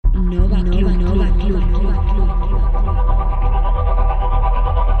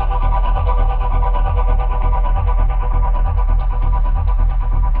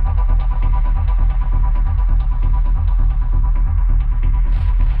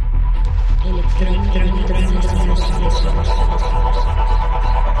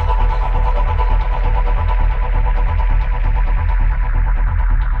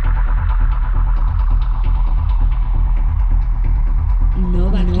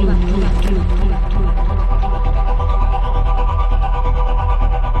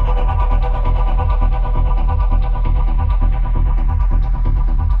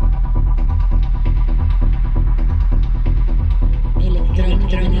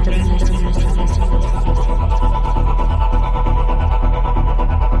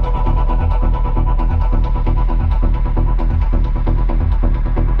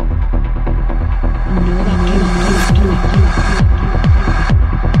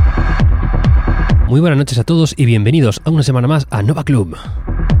Muy buenas noches a todos y bienvenidos a una semana más a Nova Club.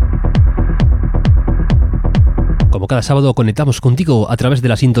 Como cada sábado conectamos contigo a través de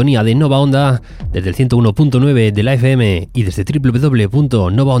la sintonía de Nova Onda desde el 101.9 de la FM y desde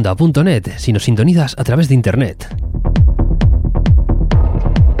www.novaonda.net si nos sintonizas a través de internet.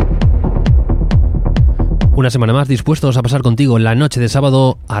 Una semana más dispuestos a pasar contigo la noche de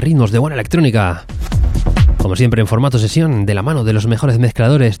sábado a ritmos de buena electrónica. Como siempre en formato sesión, de la mano de los mejores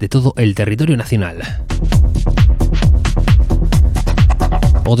mezcladores de todo el territorio nacional.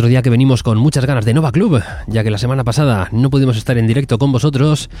 Otro día que venimos con muchas ganas de Nova Club, ya que la semana pasada no pudimos estar en directo con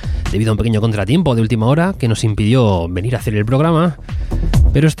vosotros debido a un pequeño contratiempo de última hora que nos impidió venir a hacer el programa.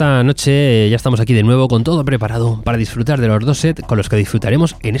 Pero esta noche ya estamos aquí de nuevo con todo preparado para disfrutar de los dos sets con los que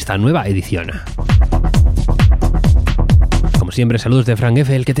disfrutaremos en esta nueva edición. Como siempre, saludos de Frank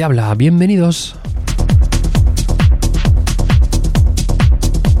F, el que te habla. Bienvenidos.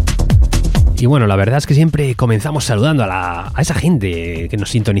 Y bueno, la verdad es que siempre comenzamos saludando a esa gente que nos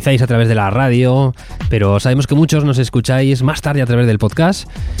sintonizáis a través de la radio, pero sabemos que muchos nos escucháis más tarde a través del podcast,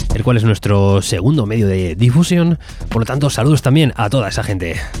 el cual es nuestro segundo medio de difusión. Por lo tanto, saludos también a toda esa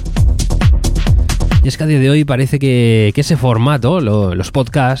gente. Y es que a día de hoy parece que ese formato, los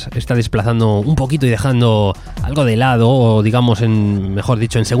podcasts, está desplazando un poquito y dejando algo de lado, o digamos, mejor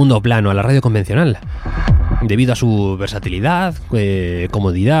dicho, en segundo plano a la radio convencional. Debido a su versatilidad,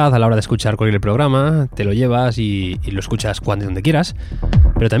 comodidad a la hora de escuchar cualquier programa, te lo llevas y lo escuchas cuando y donde quieras.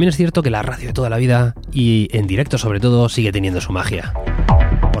 Pero también es cierto que la radio de toda la vida, y en directo sobre todo, sigue teniendo su magia.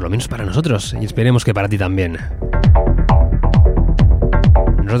 Por lo menos para nosotros, y esperemos que para ti también.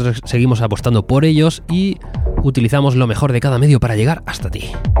 Nosotros seguimos apostando por ellos y utilizamos lo mejor de cada medio para llegar hasta ti.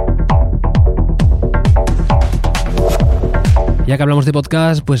 Ya que hablamos de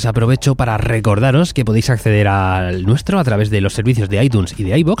podcast, pues aprovecho para recordaros que podéis acceder al nuestro a través de los servicios de iTunes y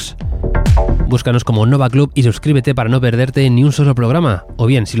de iVoox. Búscanos como Nova Club y suscríbete para no perderte ni un solo programa. O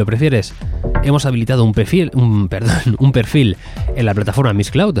bien, si lo prefieres, hemos habilitado un perfil en la plataforma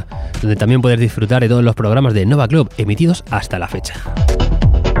Mixcloud, donde también puedes disfrutar de todos los programas de Nova Club emitidos hasta la fecha.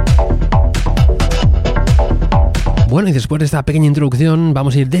 Bueno, y después de esta pequeña introducción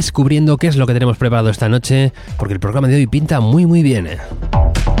vamos a ir descubriendo qué es lo que tenemos preparado esta noche, porque el programa de hoy pinta muy muy bien.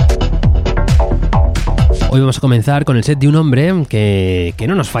 Hoy vamos a comenzar con el set de un hombre que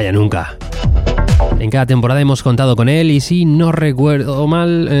no nos falla nunca. En cada temporada hemos contado con él y si no recuerdo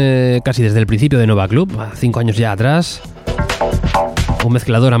mal, casi desde el principio de Nova Club, 5 años ya atrás. Un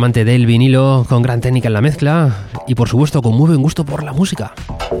mezclador amante del vinilo, con gran técnica en la mezcla y por supuesto con muy buen gusto por la música.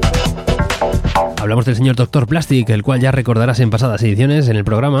 Hablamos del señor Dr. Plastic, el cual ya recordarás en pasadas ediciones en el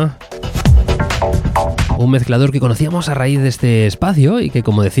programa. Un mezclador que conocíamos a raíz de este espacio y que,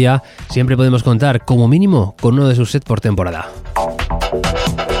 como decía, siempre podemos contar como mínimo con uno de sus sets por temporada.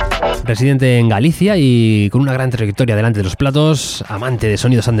 Residente en Galicia y con una gran trayectoria delante de los platos, amante de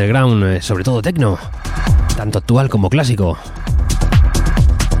sonidos underground, sobre todo techno, tanto actual como clásico.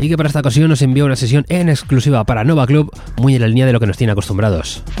 Y que para esta ocasión nos envió una sesión en exclusiva para Nova Club, muy en la línea de lo que nos tiene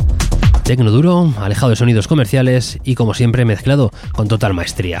acostumbrados. Tecno duro, alejado de sonidos comerciales y como siempre mezclado con total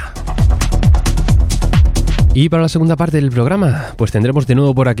maestría. Y para la segunda parte del programa, pues tendremos de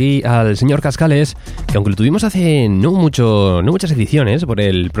nuevo por aquí al señor Cascales, que aunque lo tuvimos hace no muchas ediciones por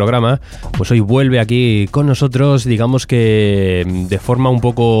el programa, pues hoy vuelve aquí con nosotros, digamos que de forma un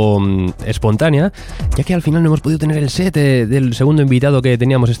poco espontánea, ya que al final no hemos podido tener el set del segundo invitado que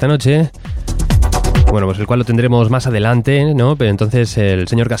teníamos esta noche. Bueno, pues el cual lo tendremos más adelante, ¿no? Pero entonces el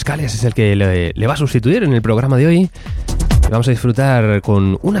señor Cascales es el que le va a sustituir en el programa de hoy. Vamos a disfrutar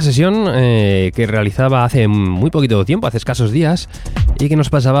con una sesión que realizaba hace muy poquito tiempo, hace escasos días, y que nos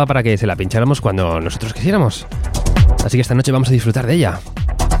pasaba para que se la pincháramos cuando nosotros quisiéramos. Así que esta noche vamos a disfrutar de ella.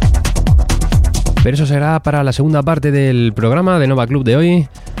 Pero eso será para la segunda parte del programa de Nova Club de hoy.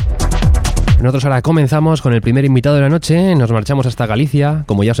 Nosotros ahora comenzamos con el primer invitado de la noche. Nos marchamos hasta Galicia,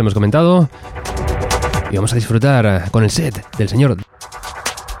 como ya os hemos comentado. Y vamos a disfrutar con el set del señor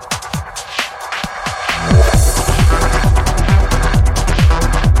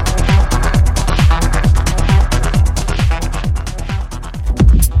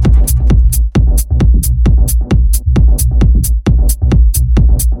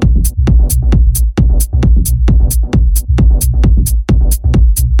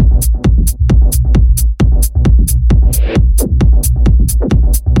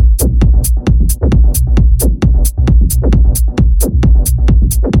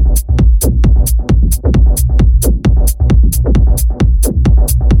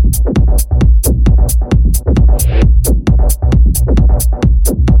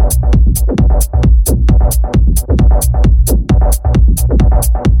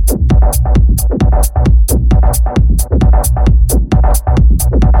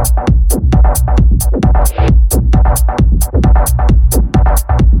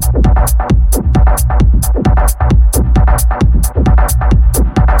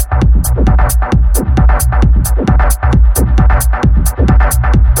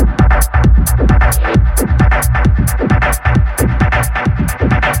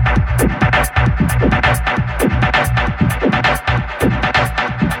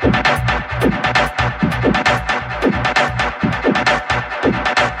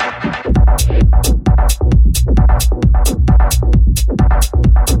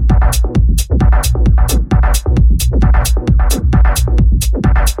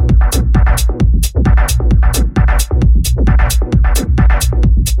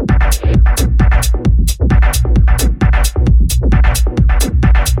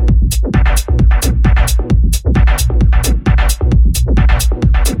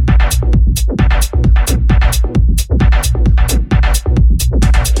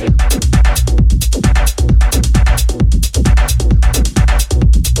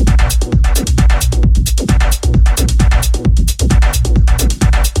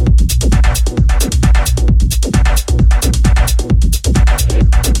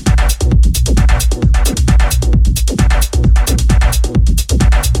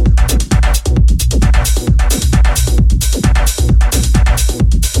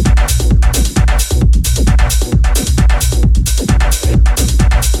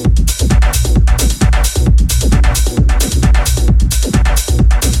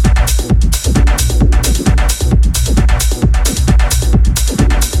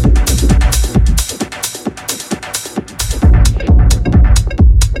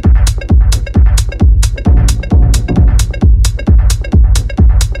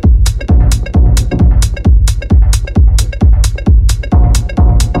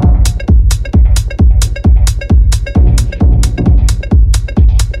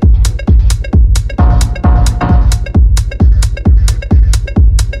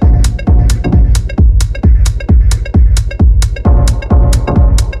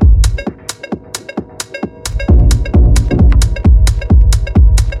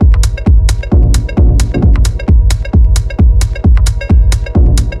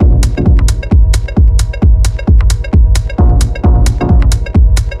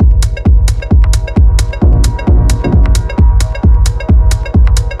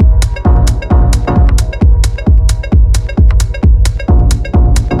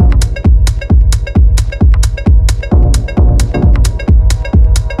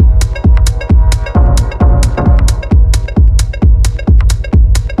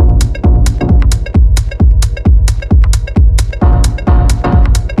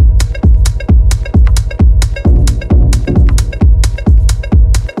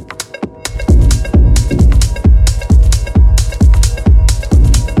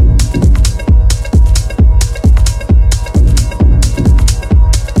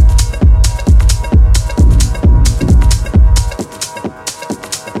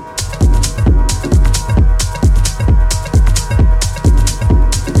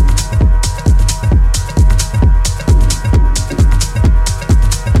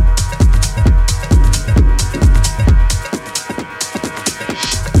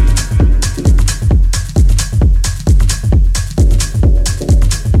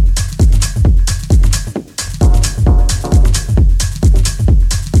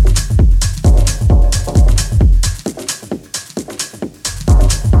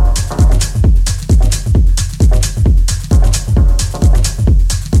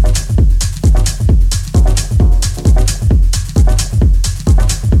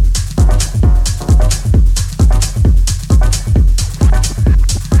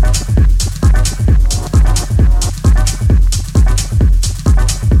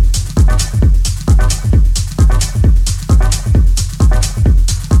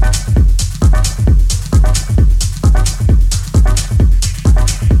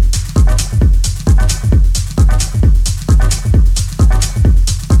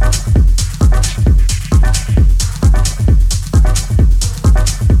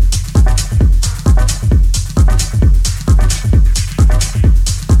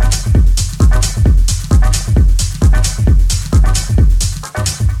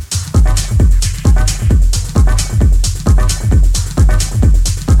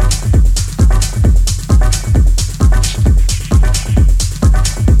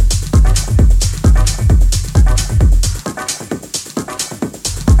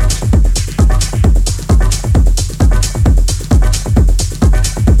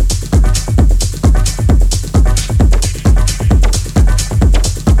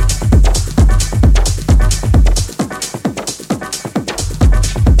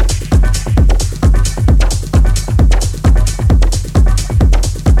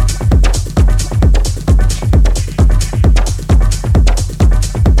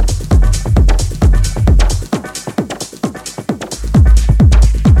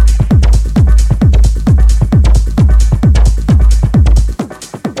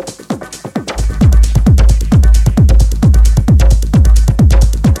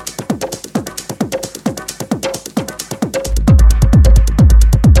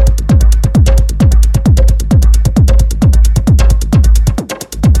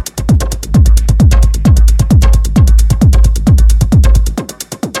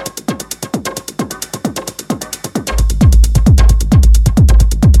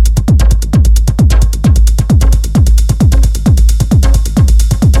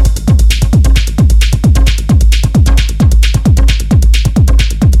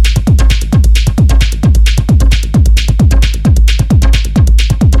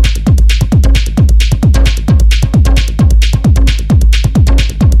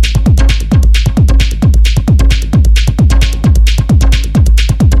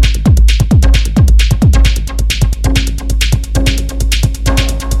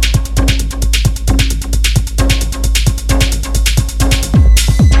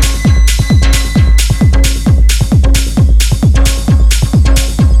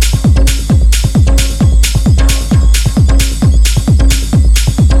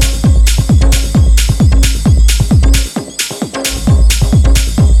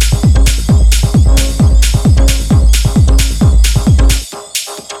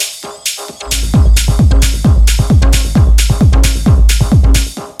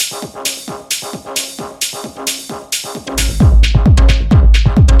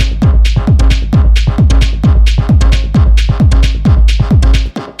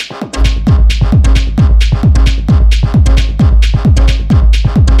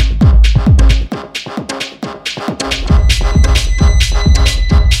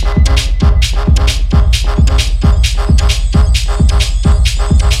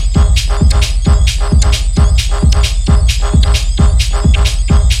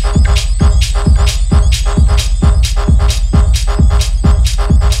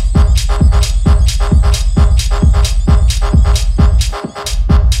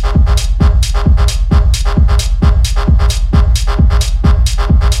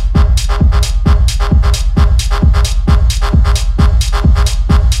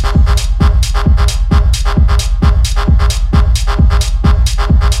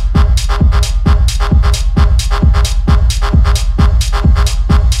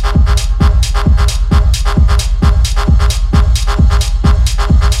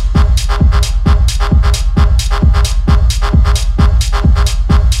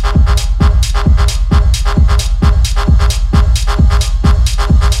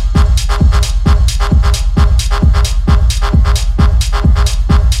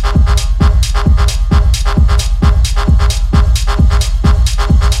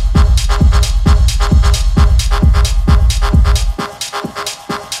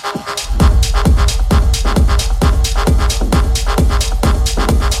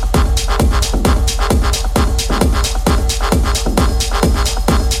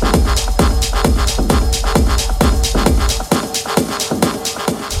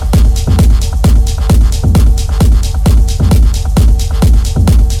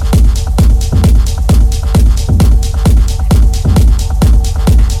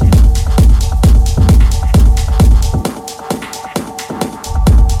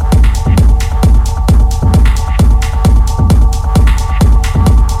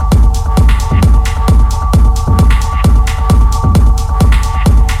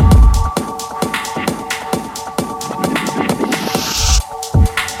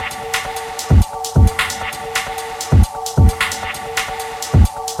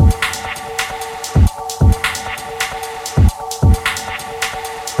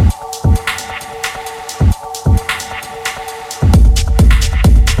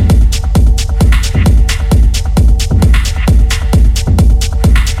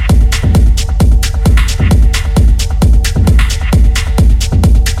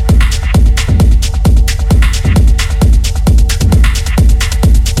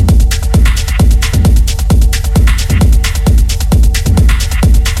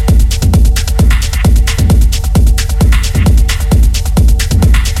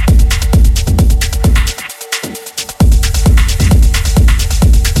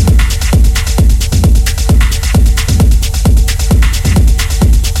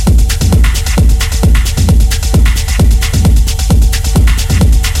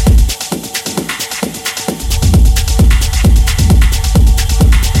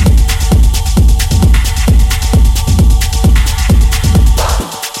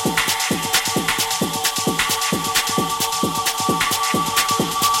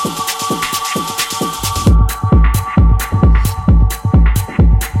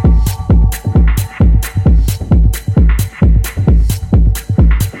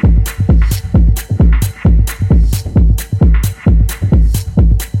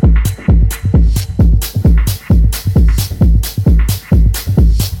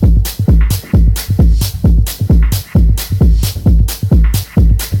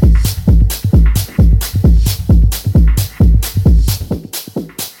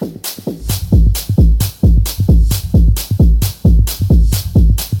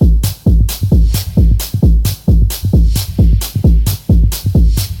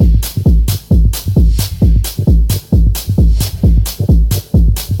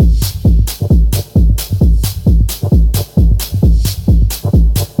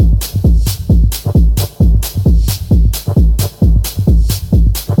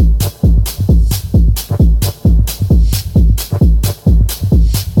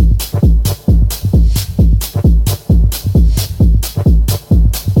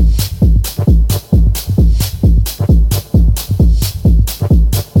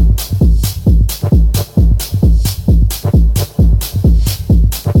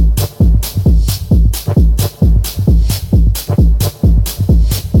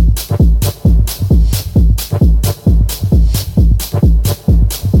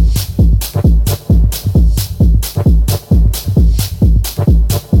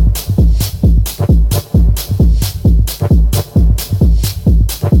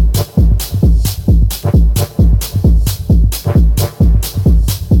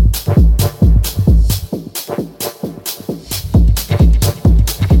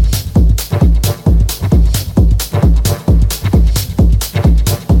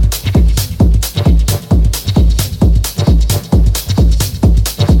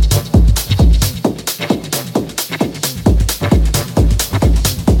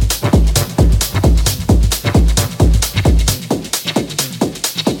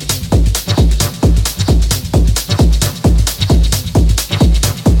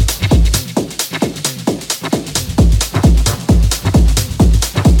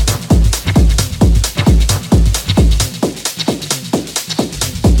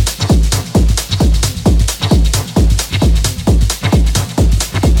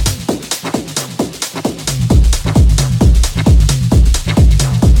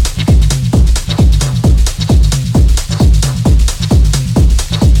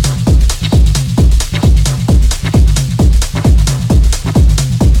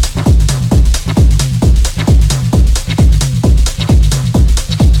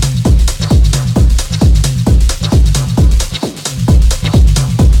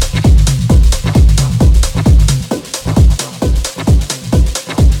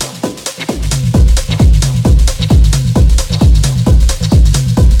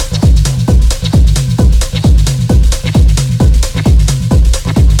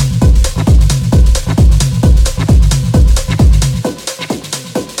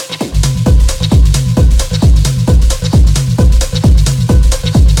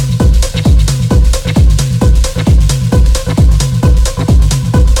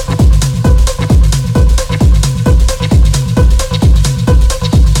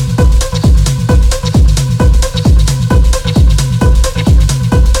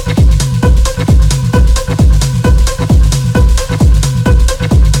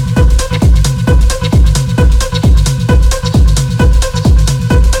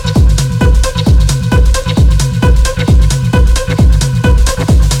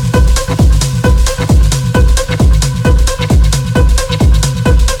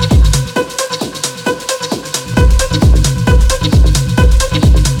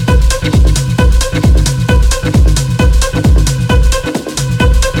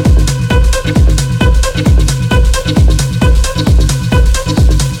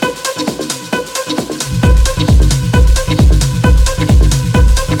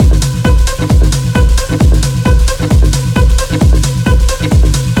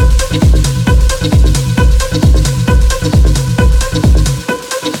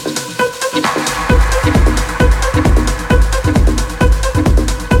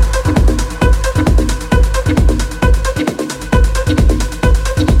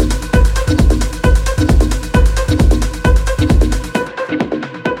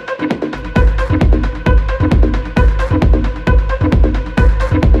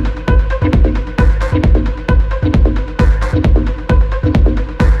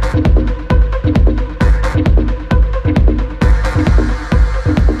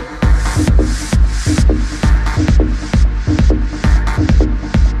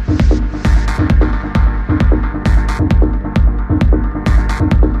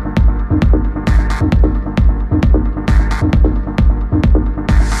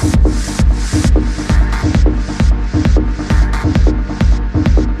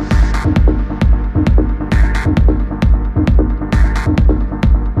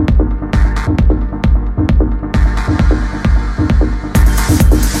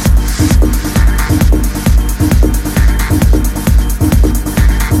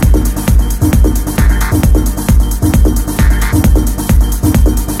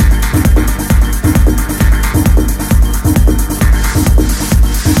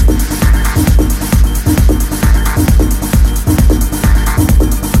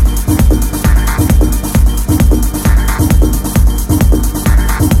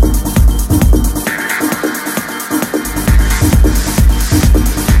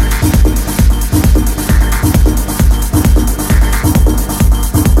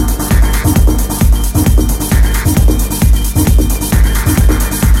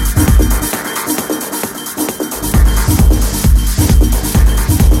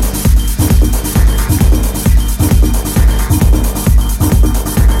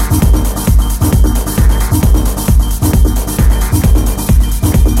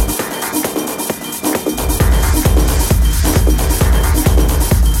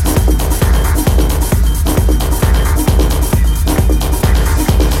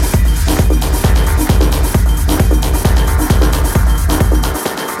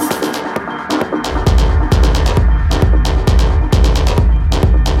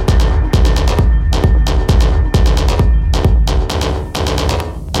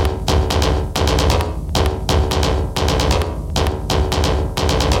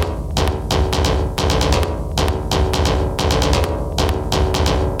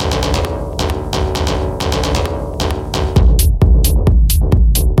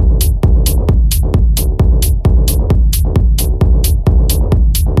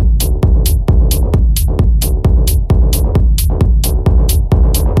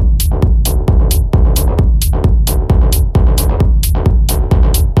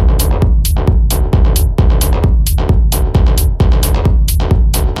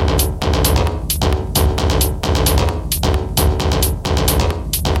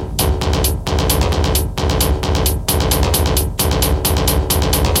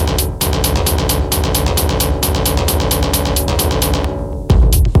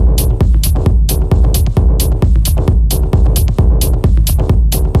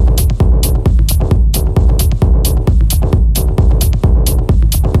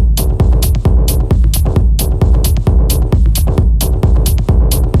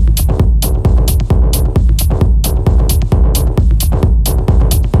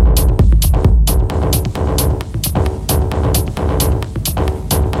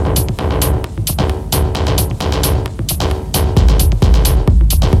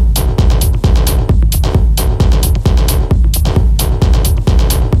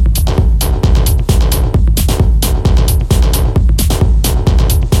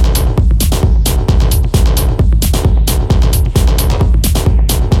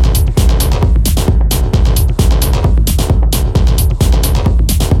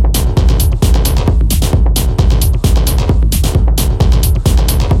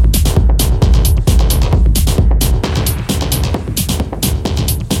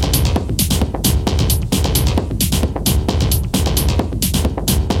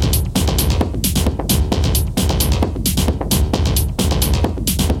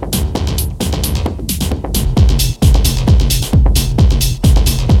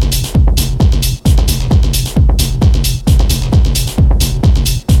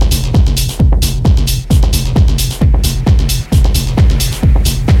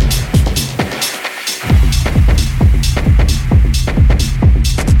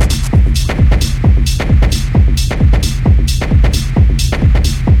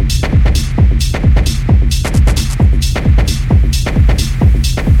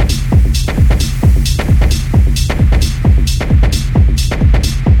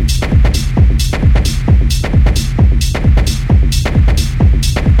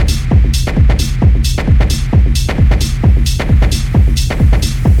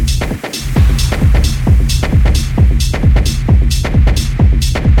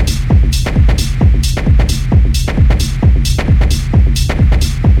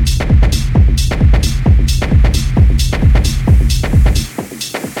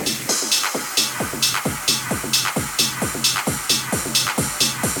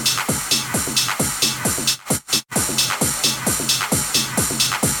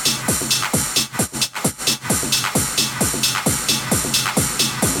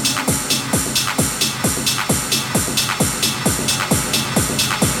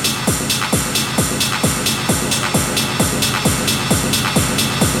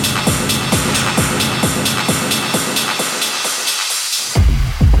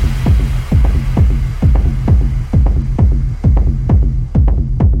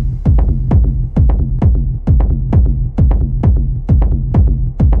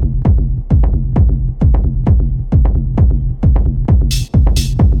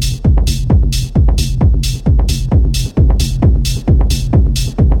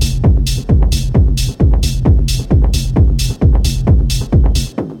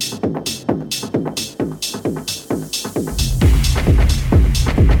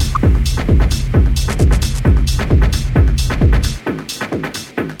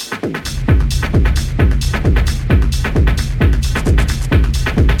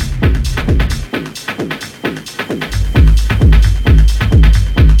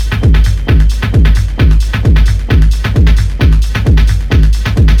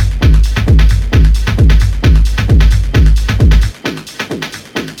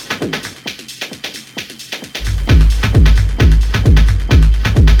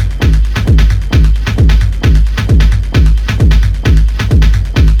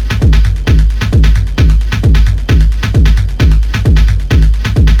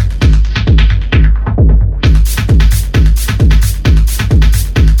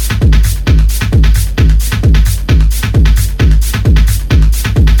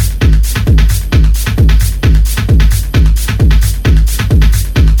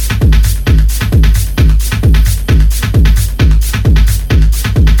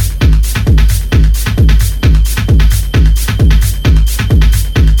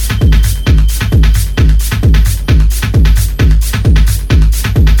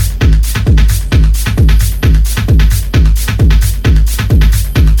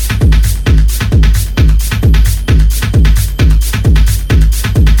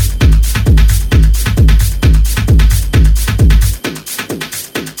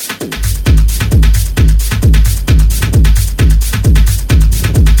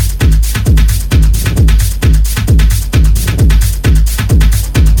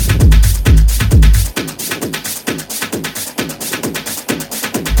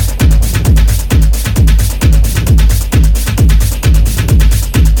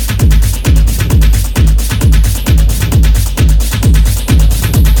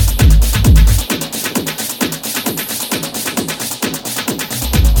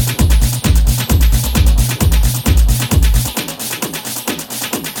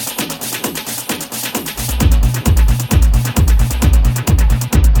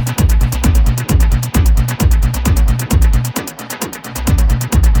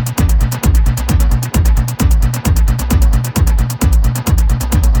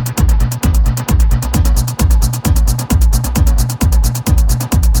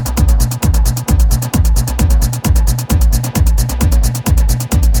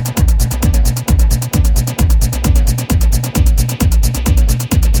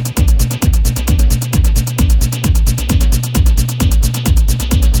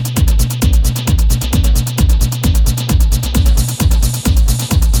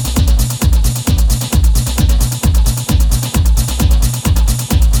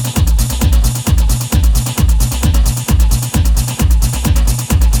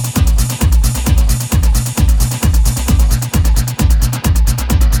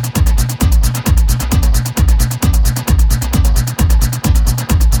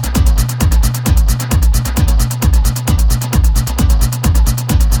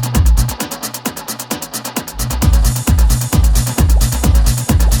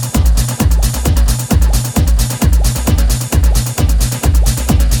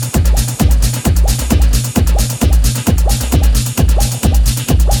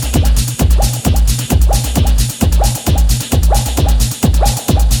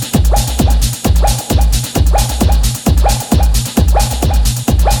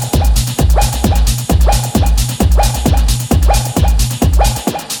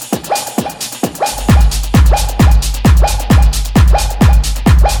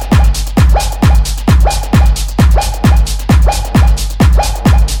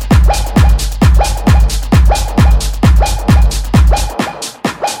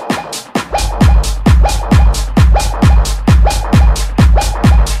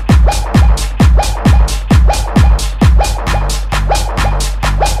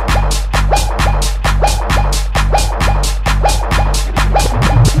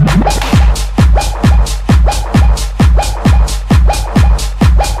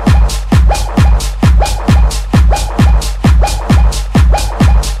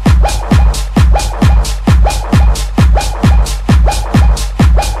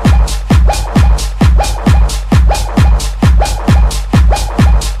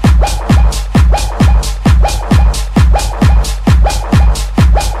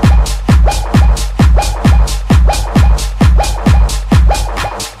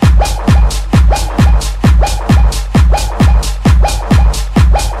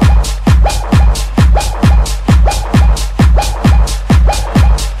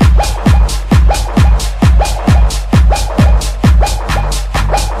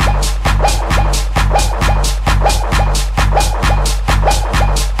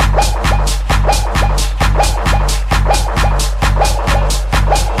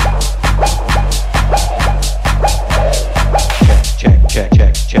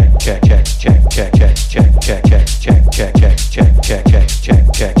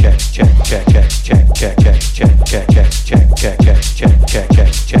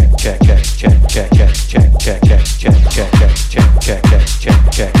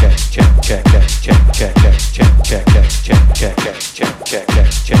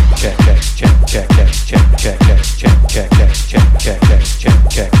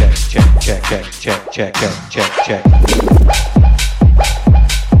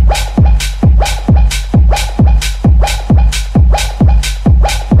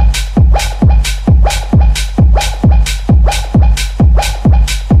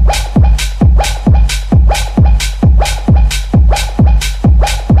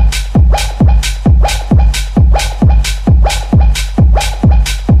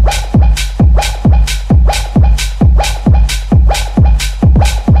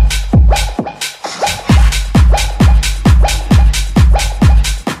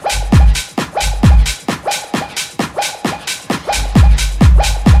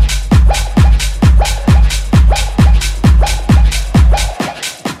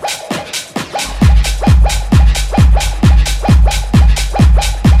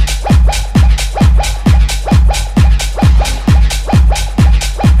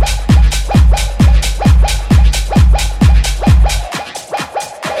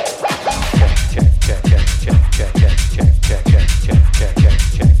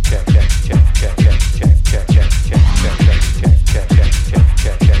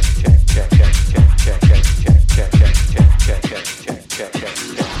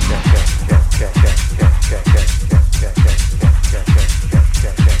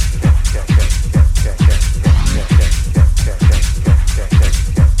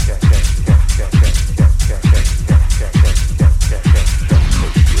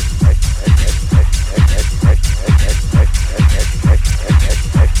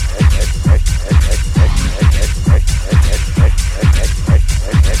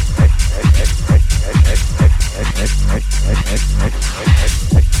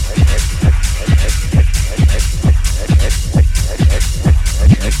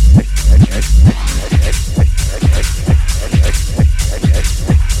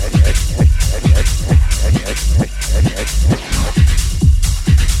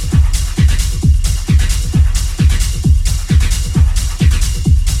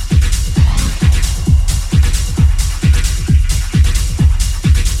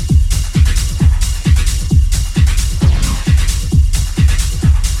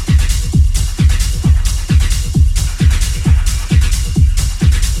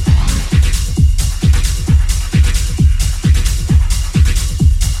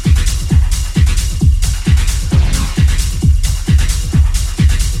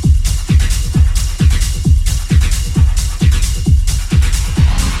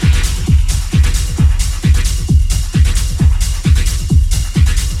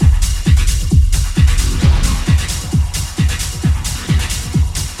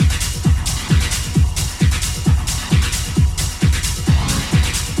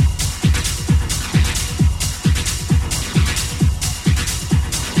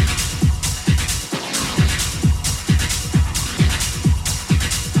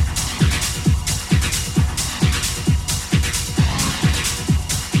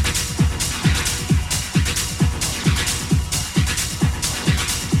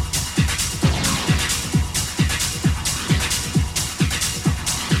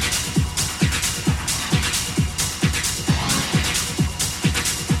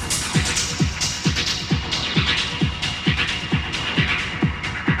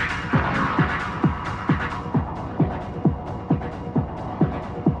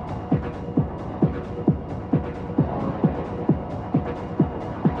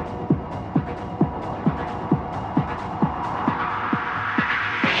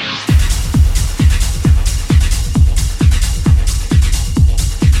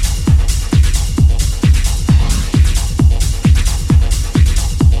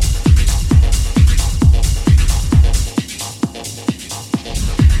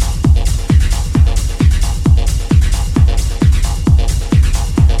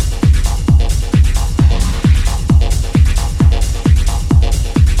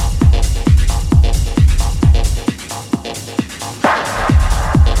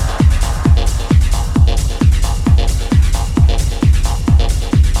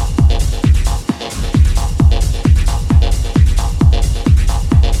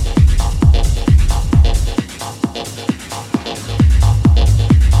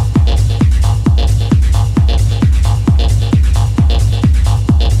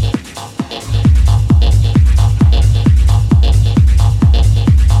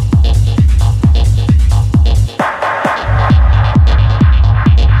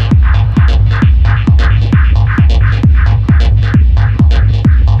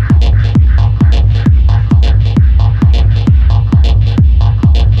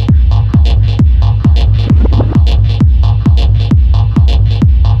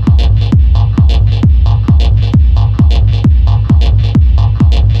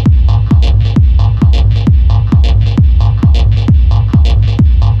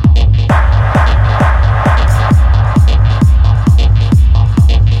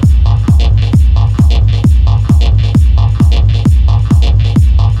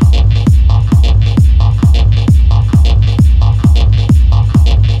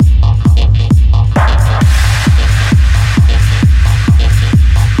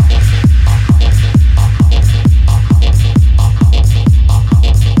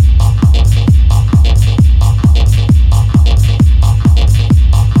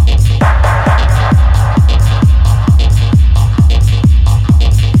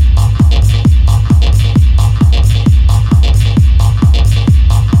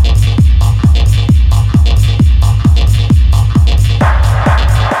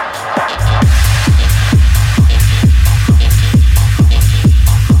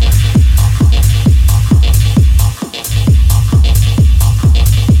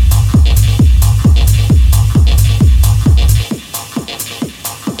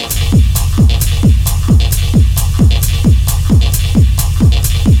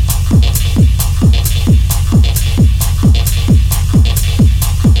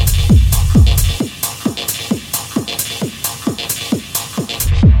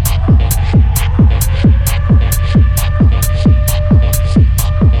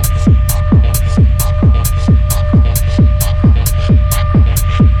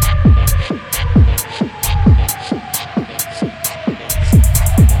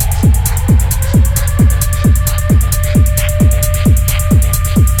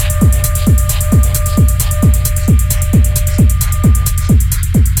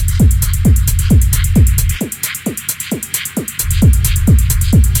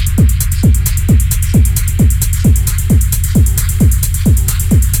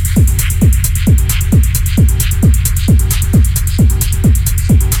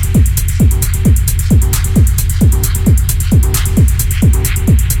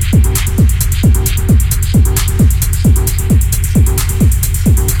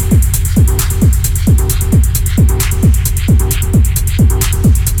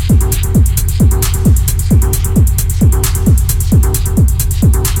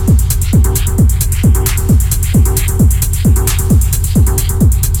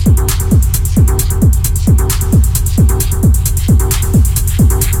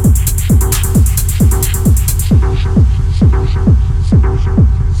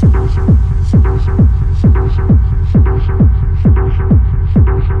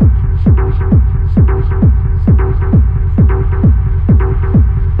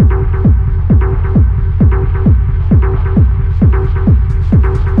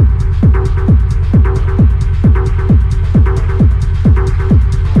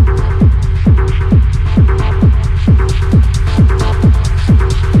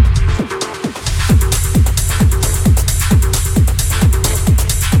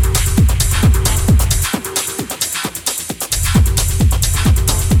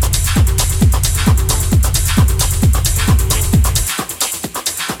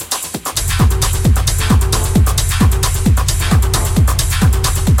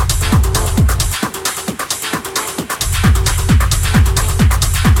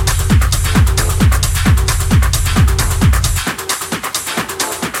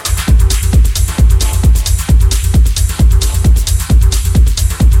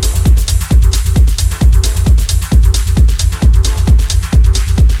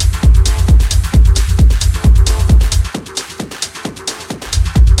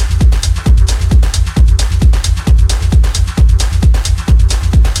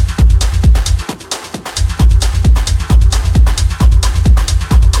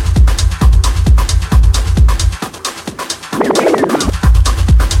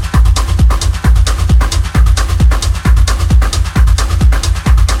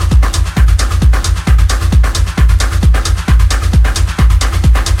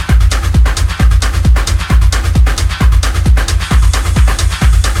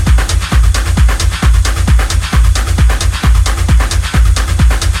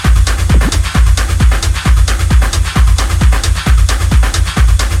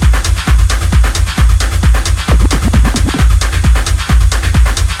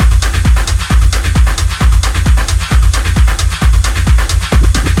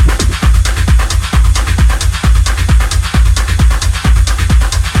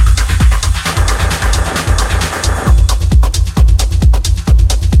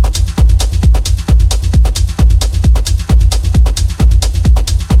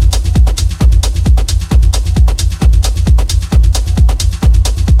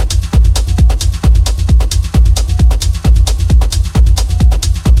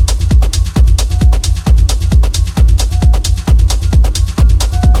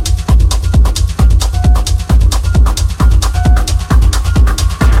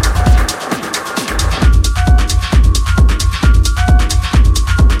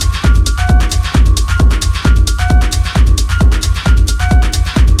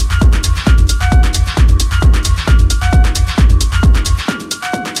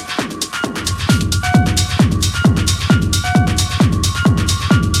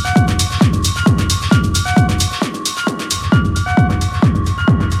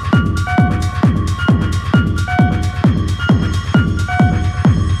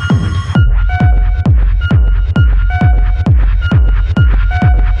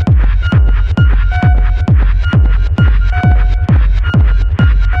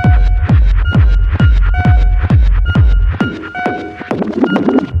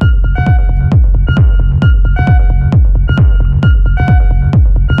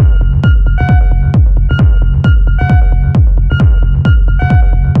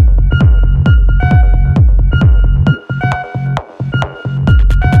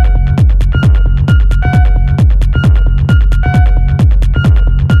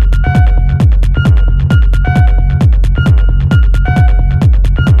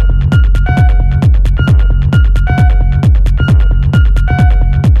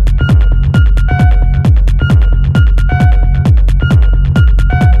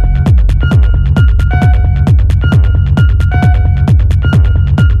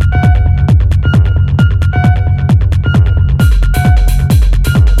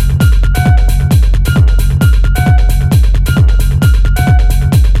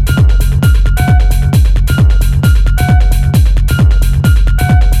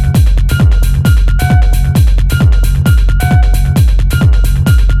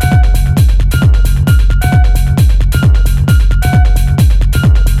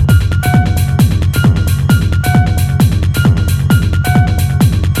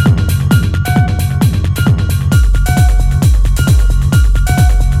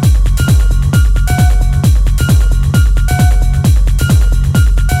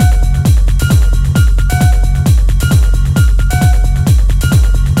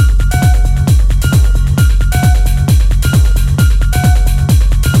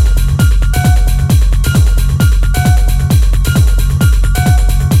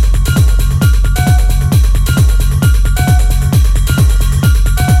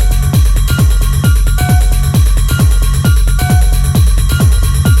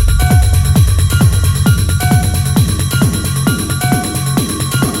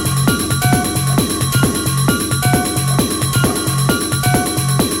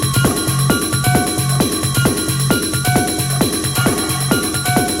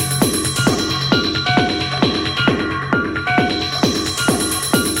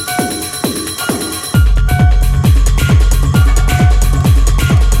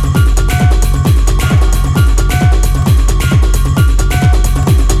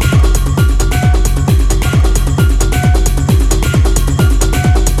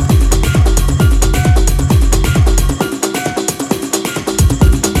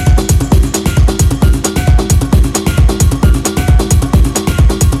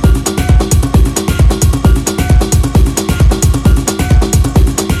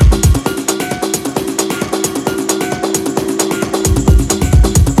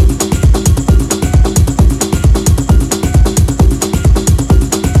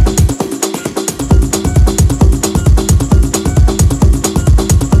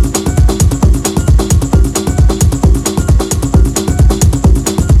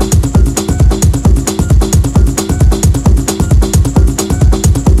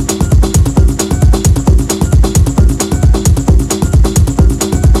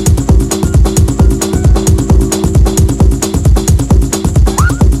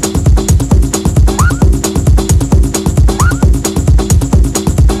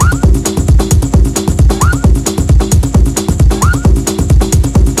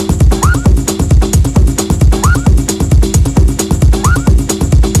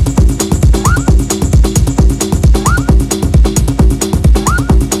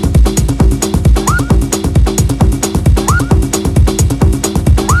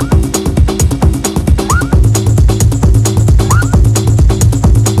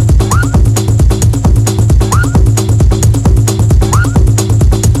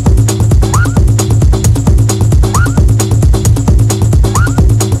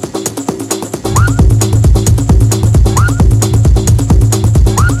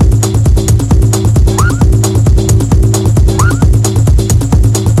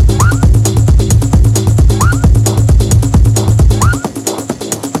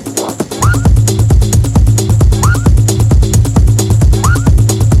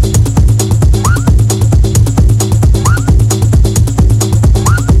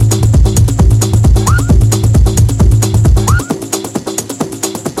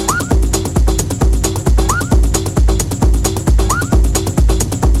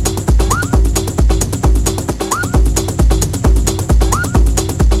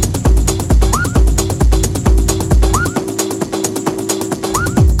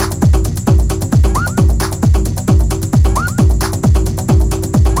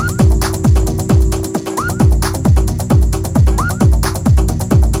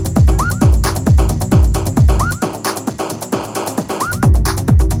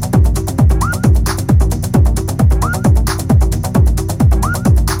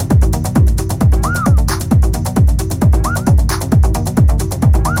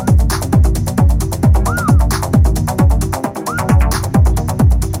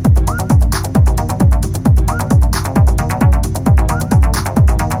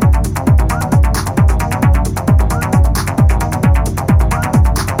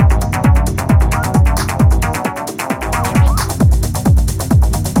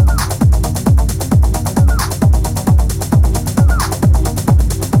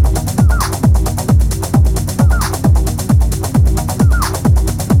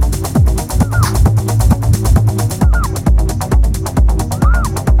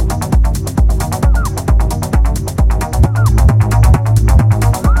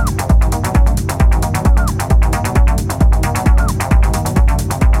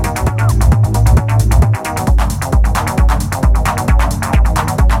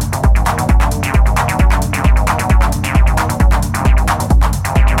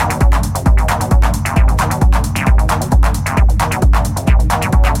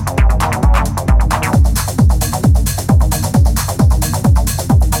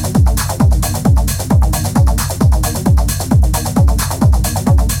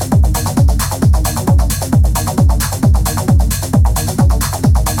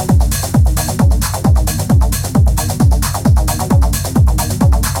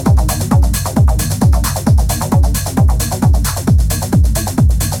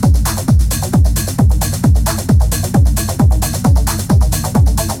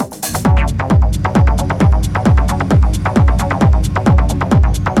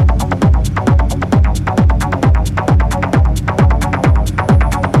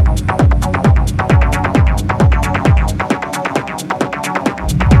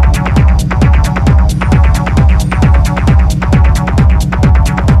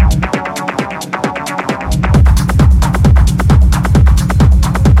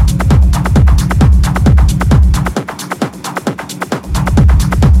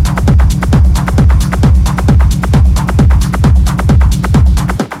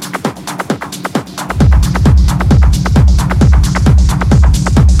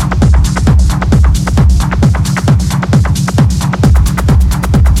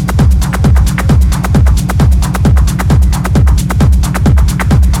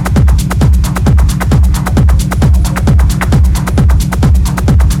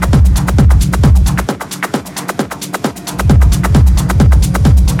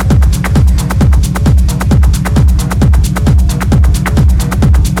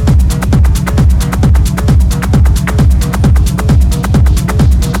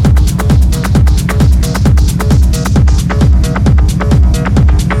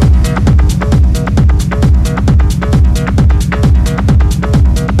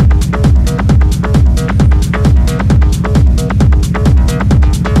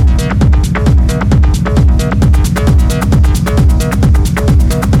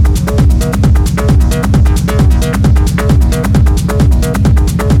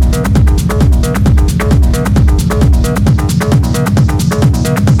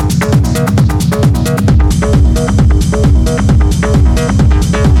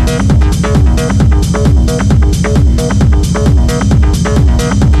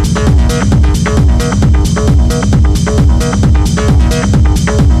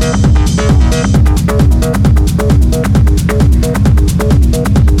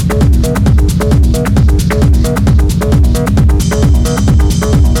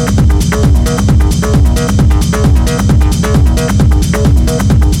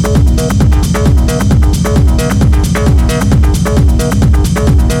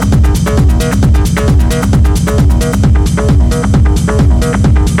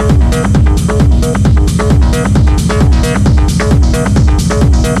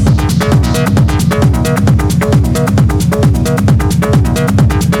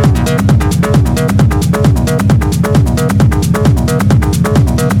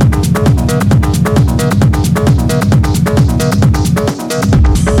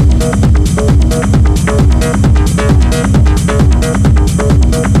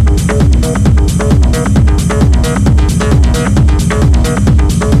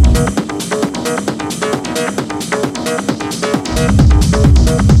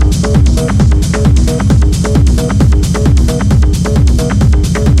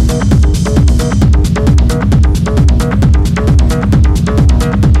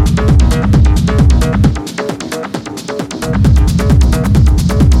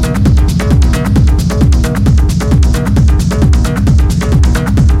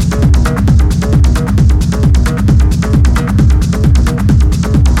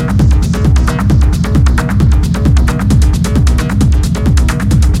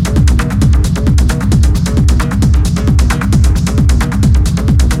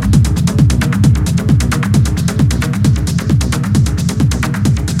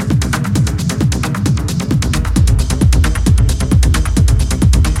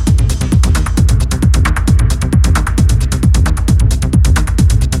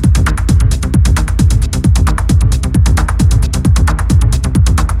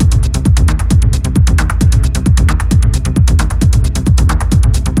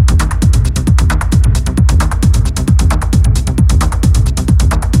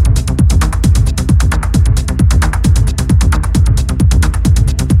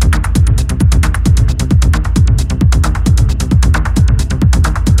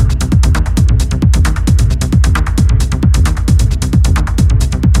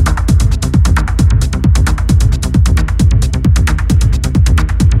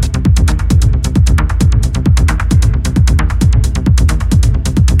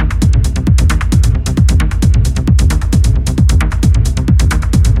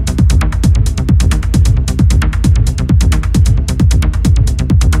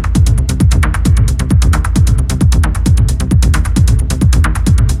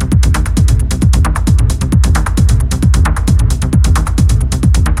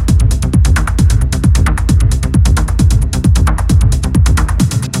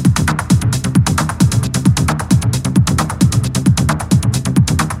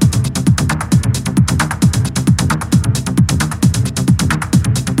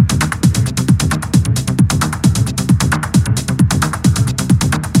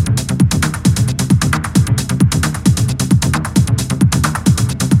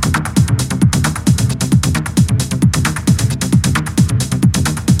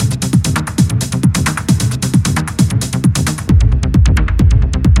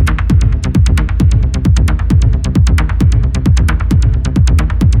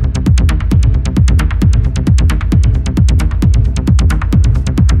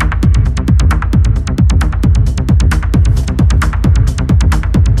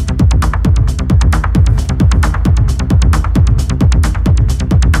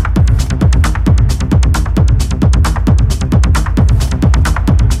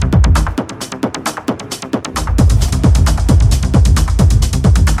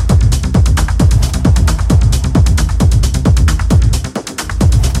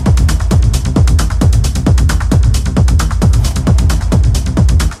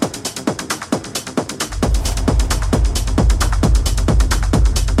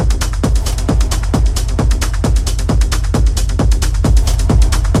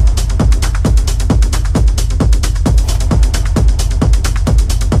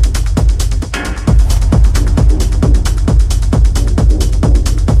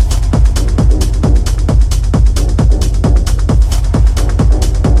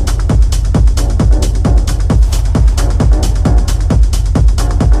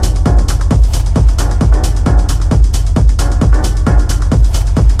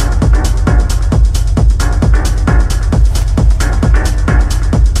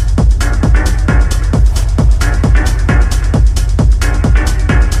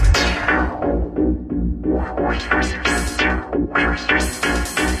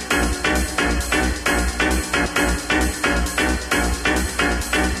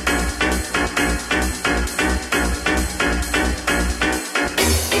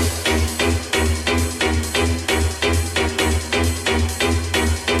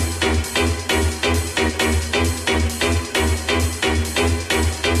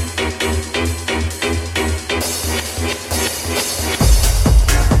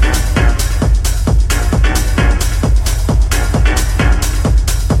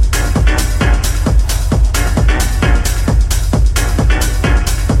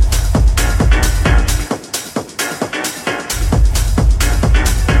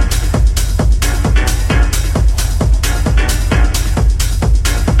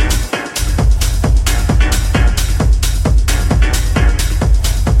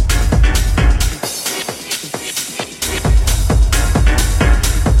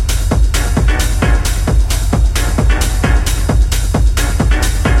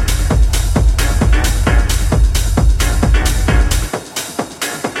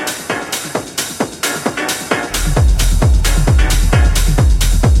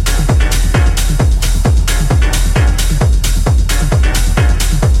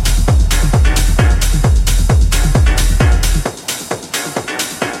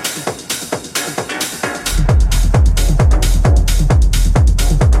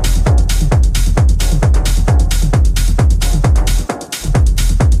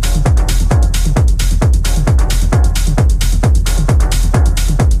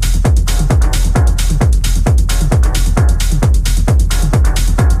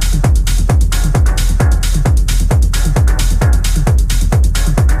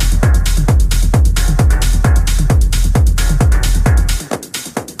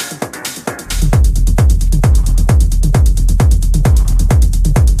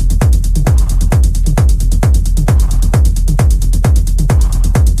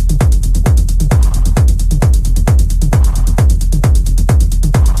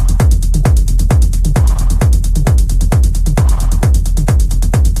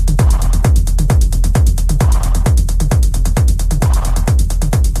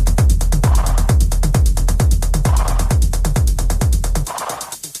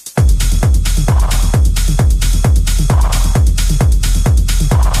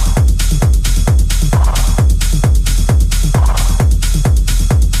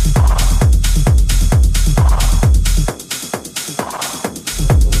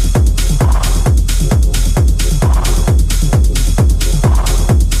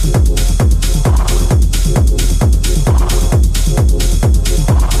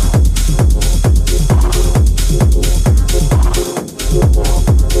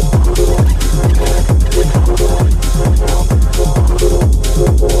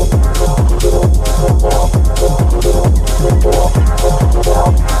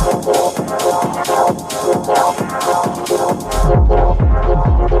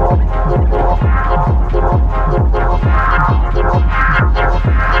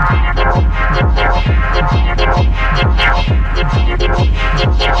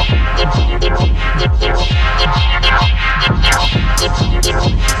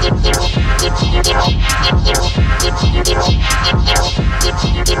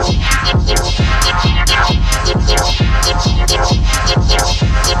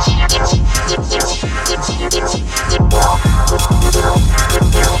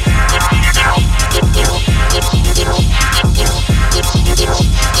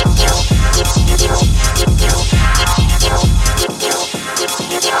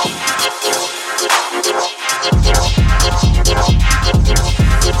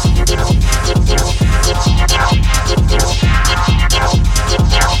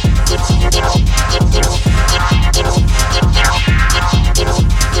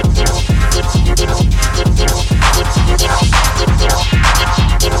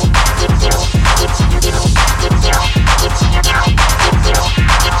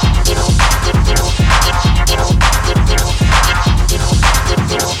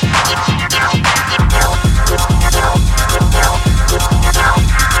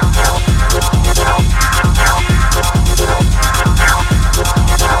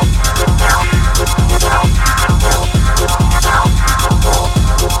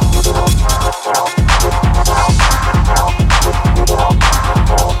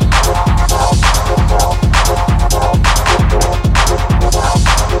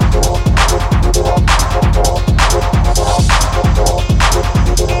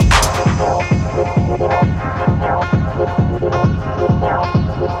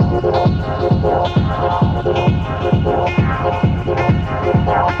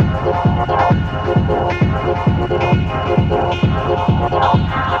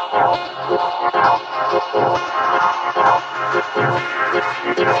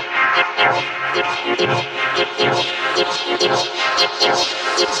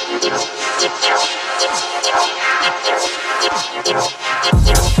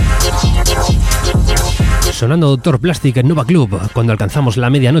sonando Doctor Plastic en Nova Club cuando alcanzamos la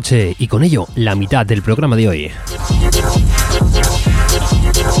medianoche y con ello la mitad del programa de hoy.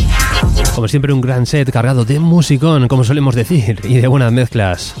 Como siempre, un gran set cargado de musicón, como solemos decir, y de buenas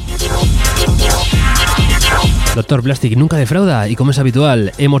mezclas. Doctor Plastic nunca defrauda y, como es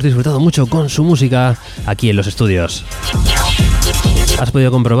habitual, hemos disfrutado mucho con su música aquí en los estudios. Has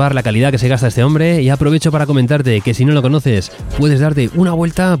podido comprobar la calidad que se gasta este hombre y aprovecho para comentarte que si no lo conoces puedes darte una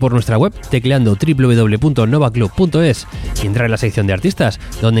vuelta por nuestra web tecleando www.novaclub.es y entrar en la sección de artistas,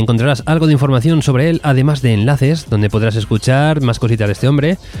 donde encontrarás algo de información sobre él, además de enlaces donde podrás escuchar más cositas de este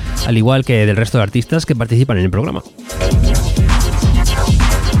hombre, al igual que del resto de artistas que participan en el programa.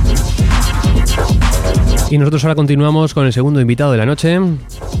 Y nosotros ahora continuamos con el segundo invitado de la noche.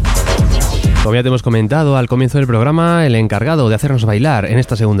 Como ya te hemos comentado al comienzo del programa, el encargado de hacernos bailar en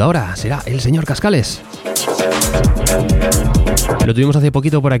esta segunda hora será el señor Cascales. Lo tuvimos hace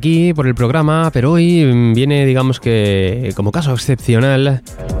poquito por aquí, por el programa, pero hoy viene, digamos que, como caso excepcional,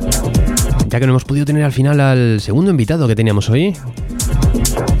 ya que no hemos podido tener al final al segundo invitado que teníamos hoy.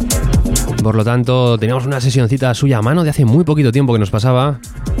 Por lo tanto, teníamos una sesioncita suya a mano de hace muy poquito tiempo que nos pasaba.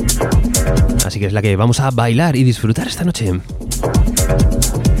 Así que es la que vamos a bailar y disfrutar esta noche.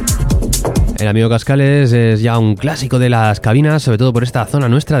 El amigo Cascales es ya un clásico de las cabinas, sobre todo por esta zona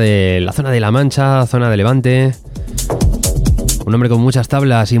nuestra, de la zona de La Mancha, zona de Levante. Un hombre con muchas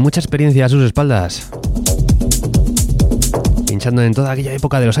tablas y mucha experiencia a sus espaldas. Pinchando en toda aquella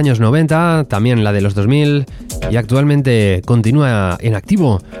época de los años 90, también la de los 2000, y actualmente continúa en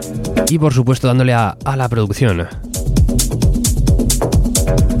activo y por supuesto dándole a la producción.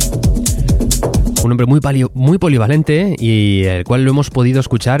 Un hombre muy polivalente y el cual lo hemos podido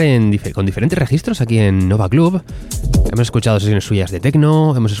escuchar con diferentes registros aquí en Nova Club. Hemos escuchado sesiones suyas de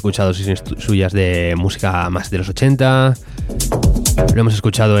techno, hemos escuchado sesiones suyas de música más de los 80, lo hemos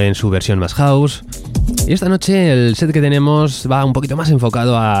escuchado en su versión más house. Y esta noche el set que tenemos va un poquito más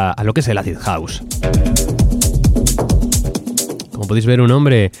enfocado a lo que es el acid house. Como podéis ver, un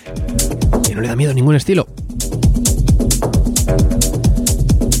hombre que no le da miedo a ningún estilo.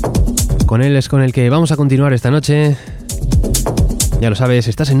 Con él es con el que vamos a continuar esta noche. Ya lo sabes,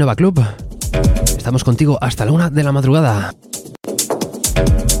 estás en Nova Club. Estamos contigo hasta la 1 de la madrugada.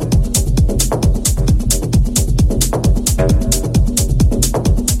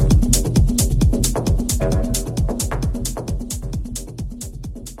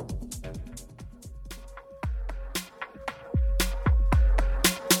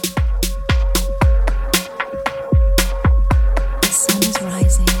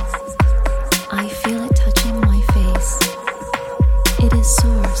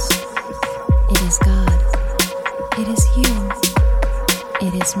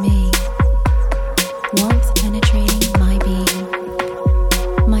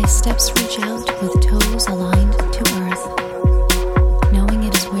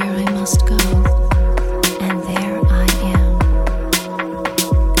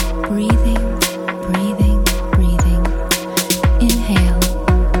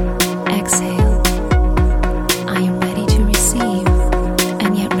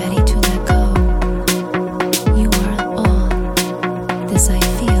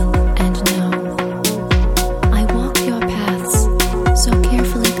 So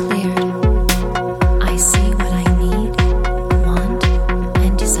carefully cleared, I see what I need.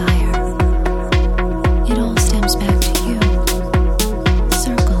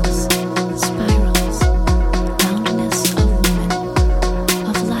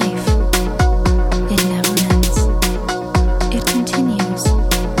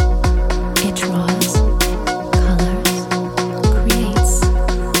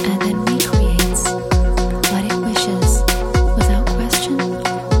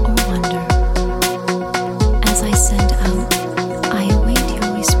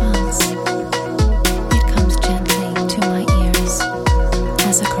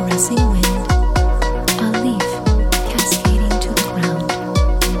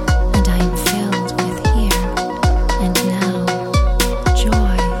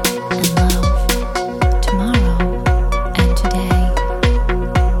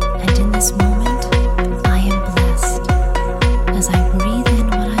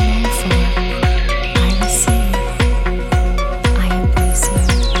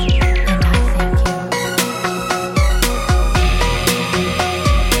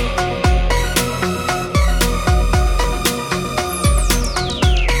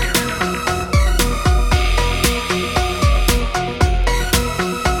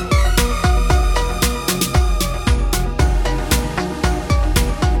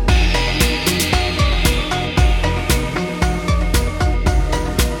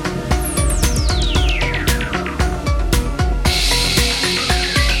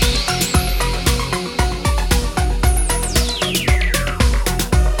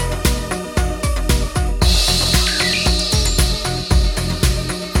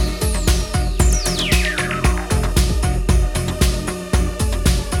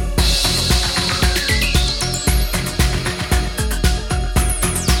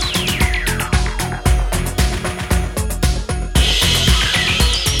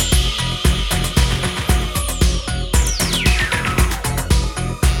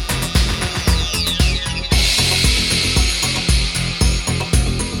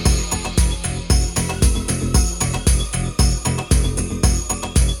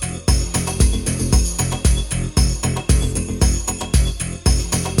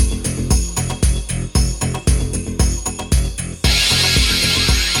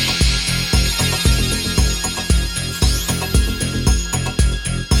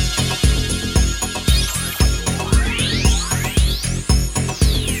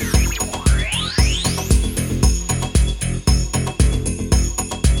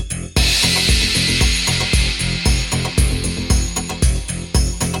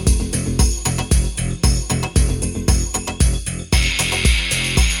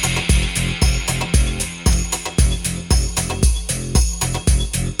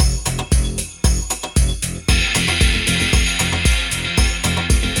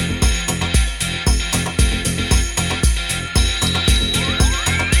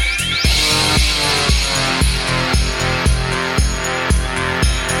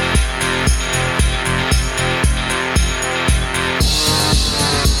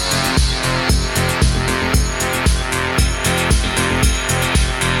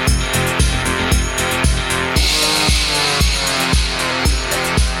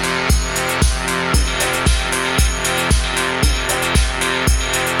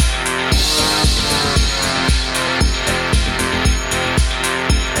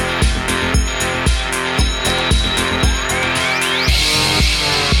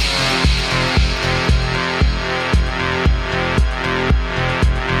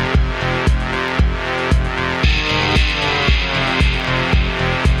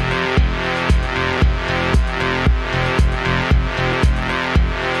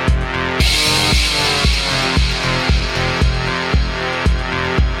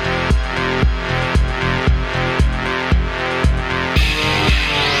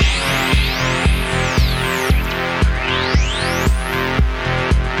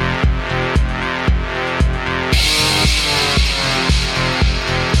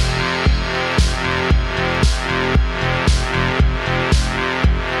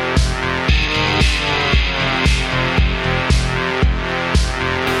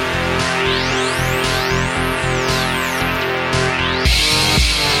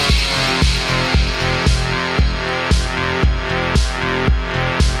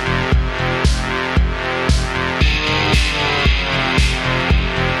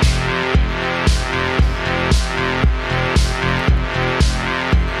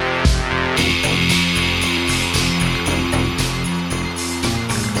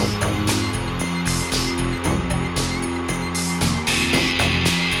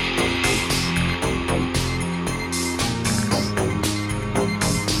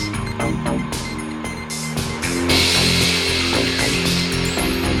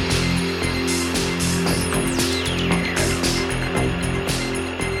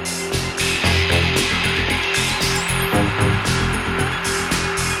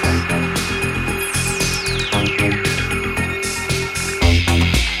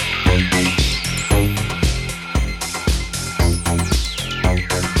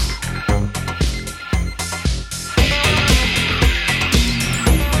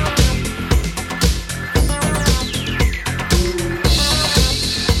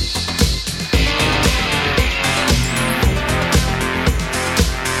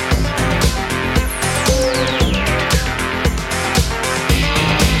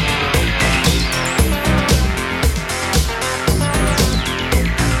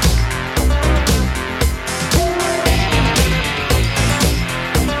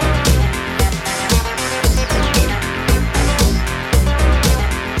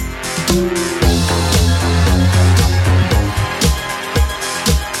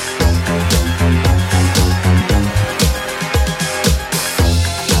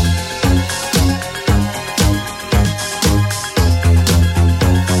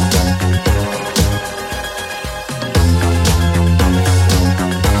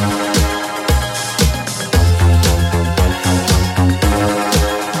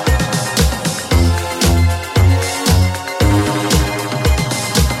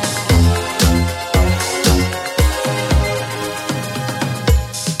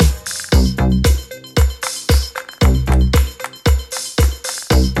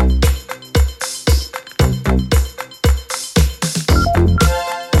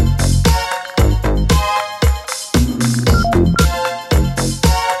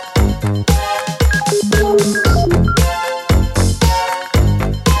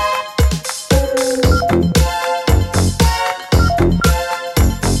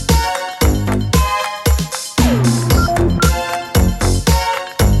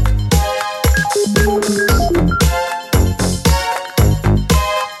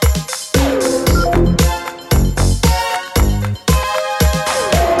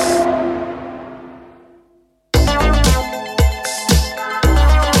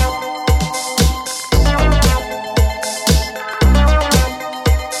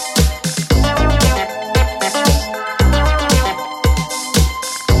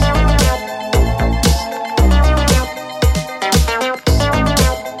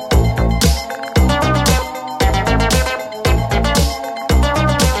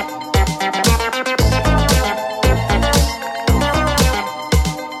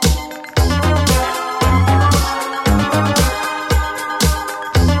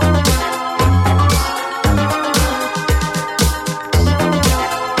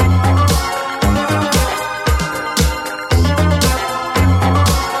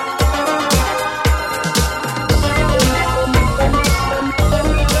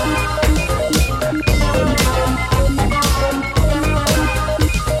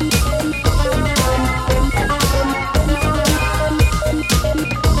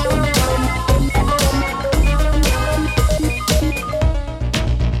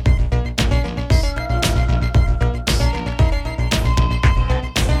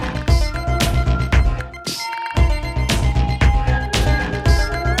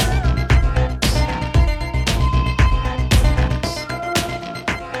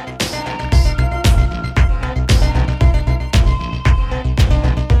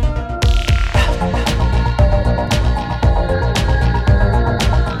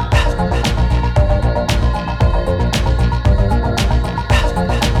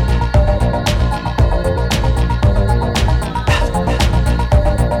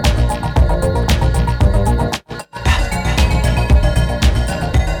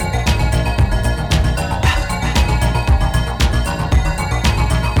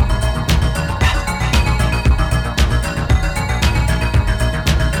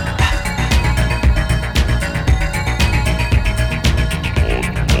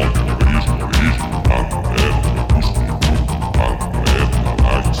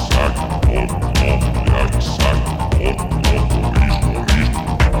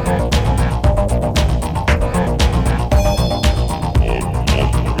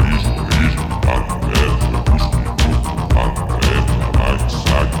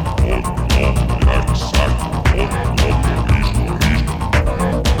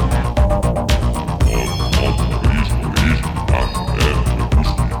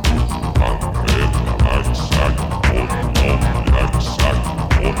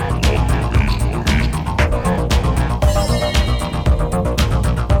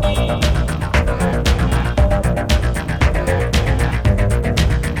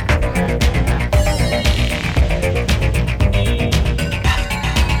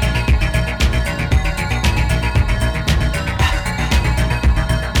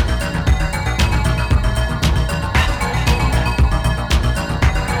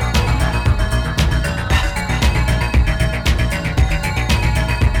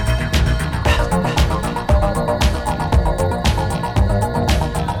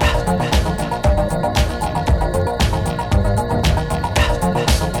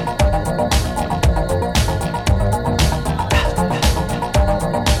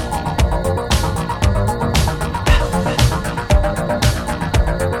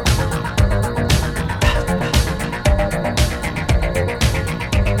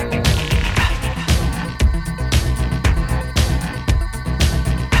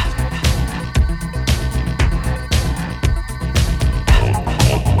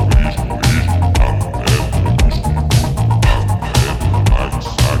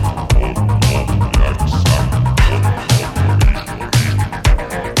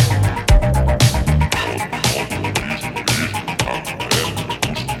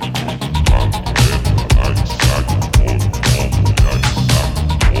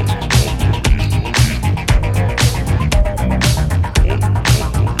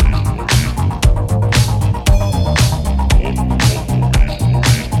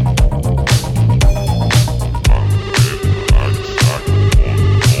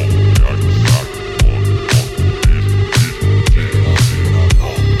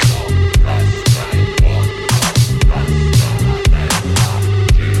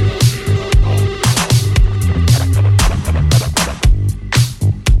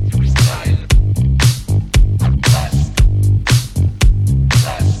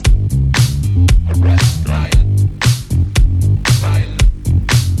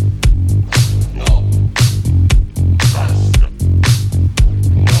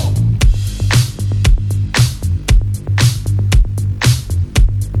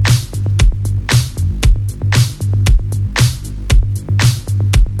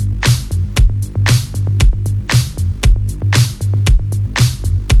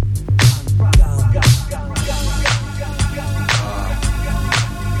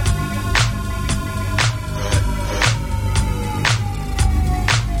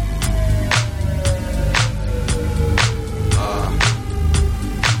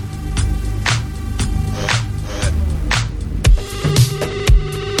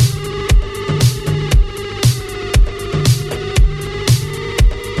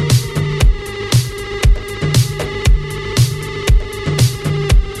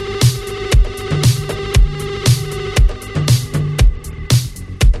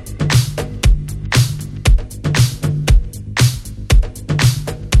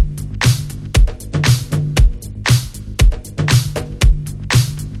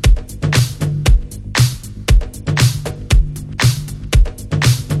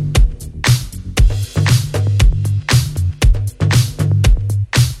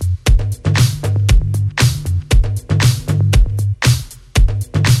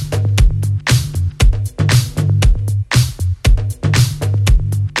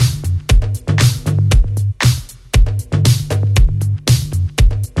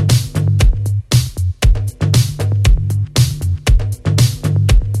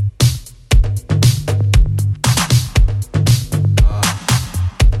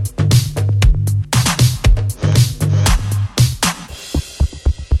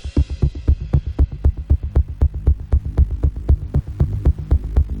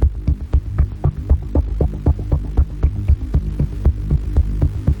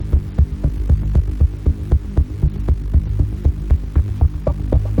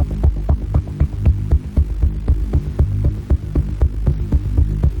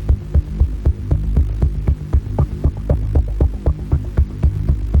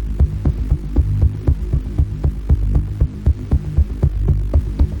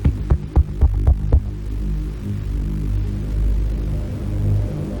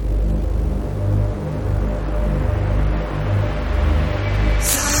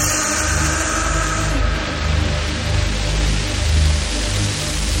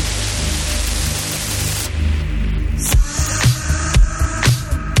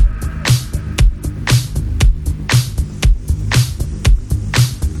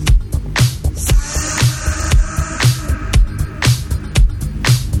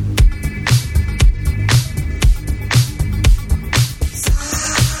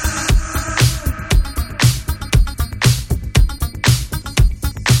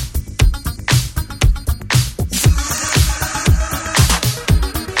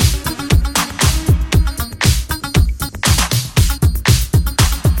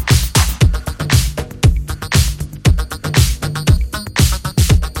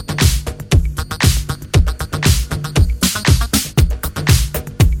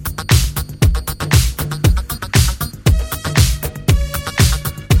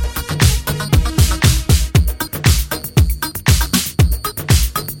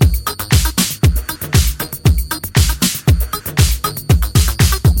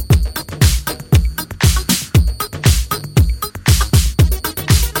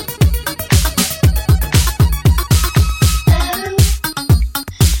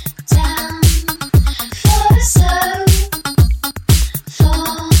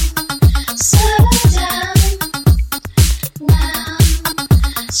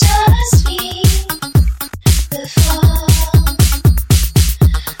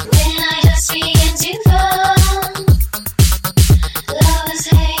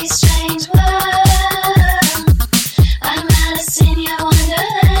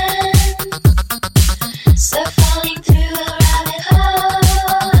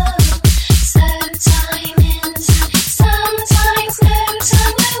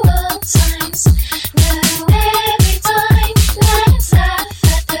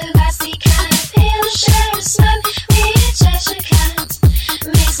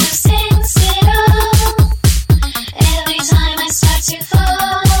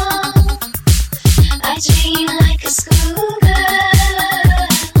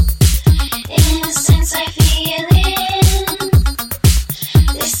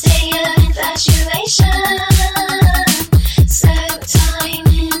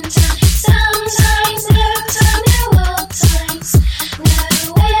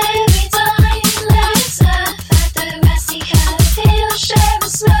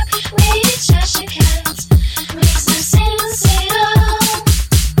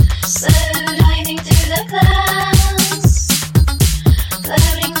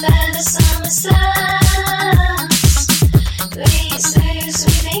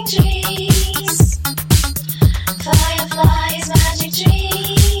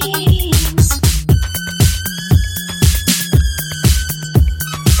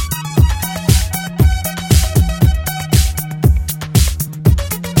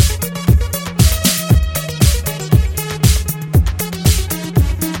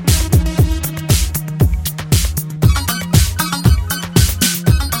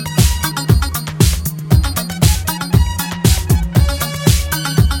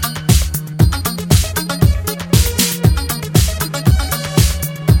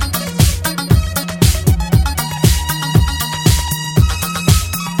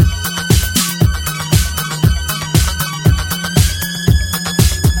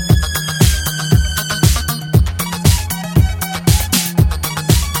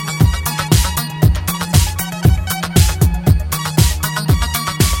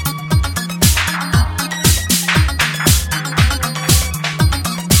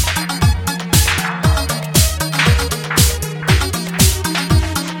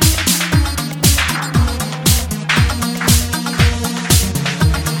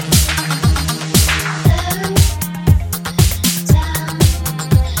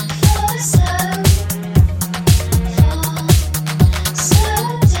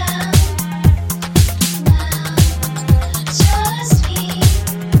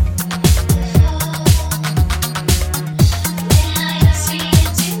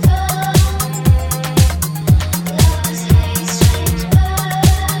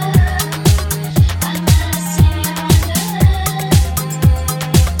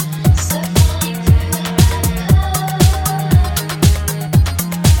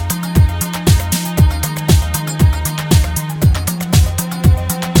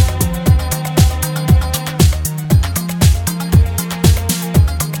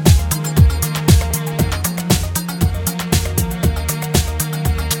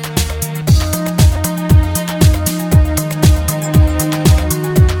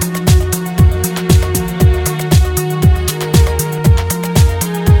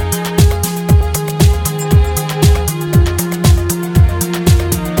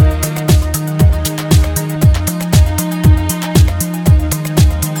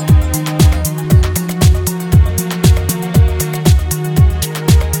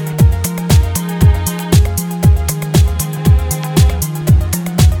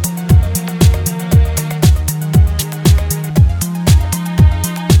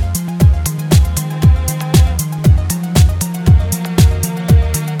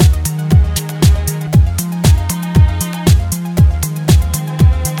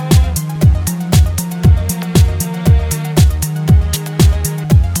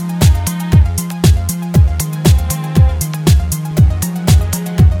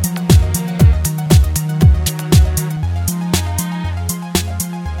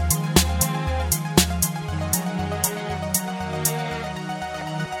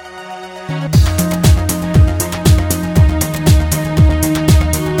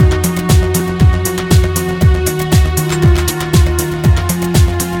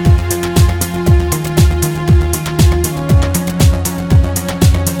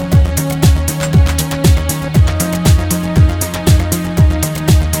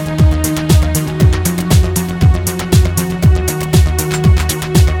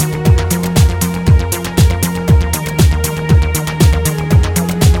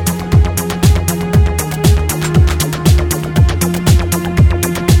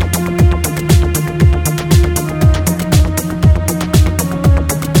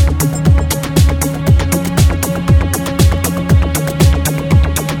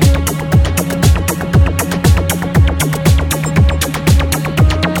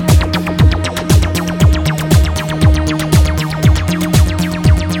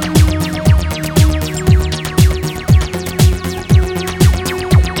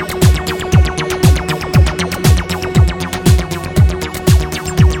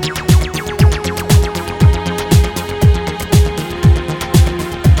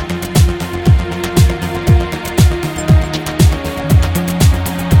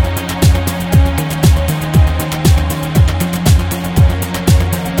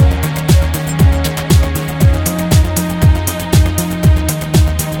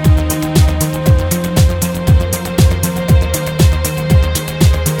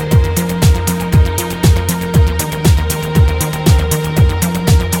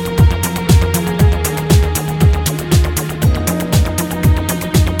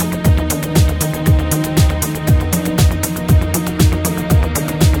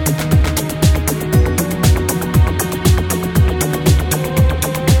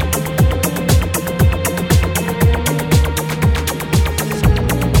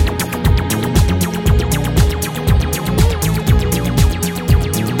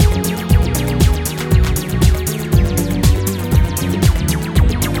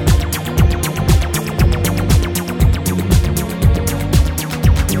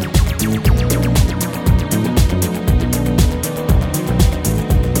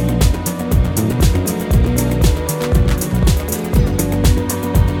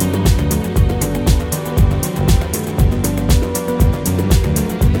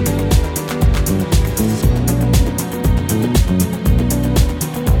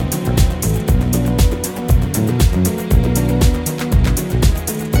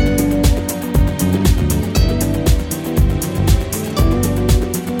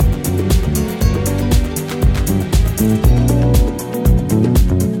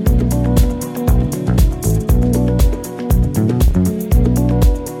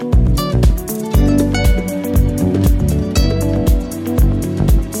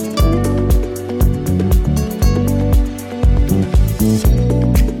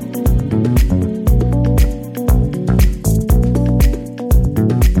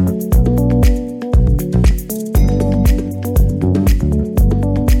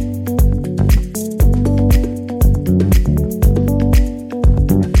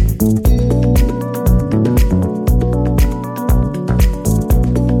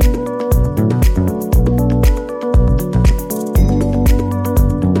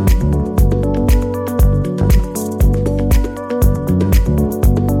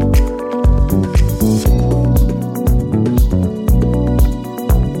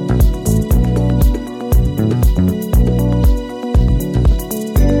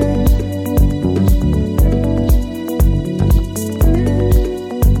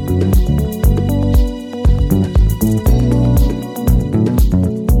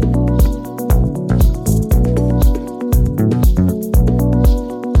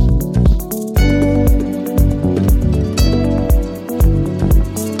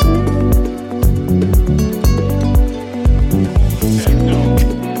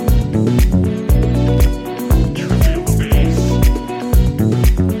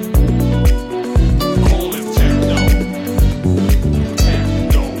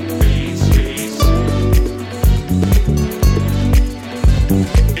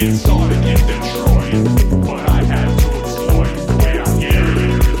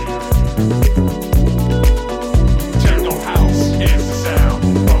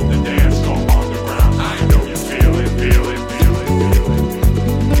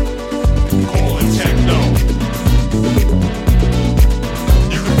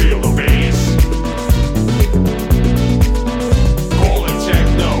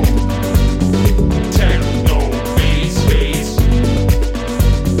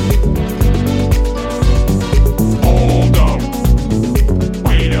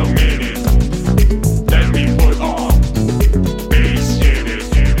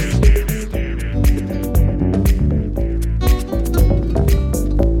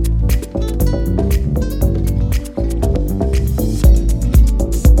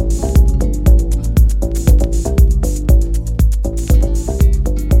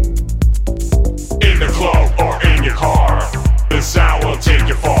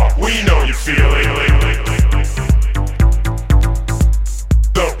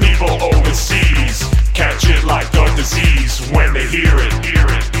 hear it.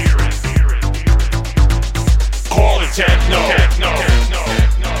 Call it techno.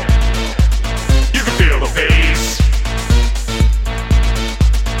 You can feel the bass.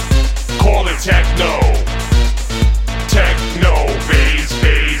 Call it techno.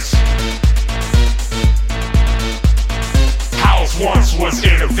 Bass. House once was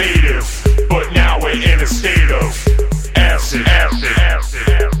innovative, but now we're in a state of acid.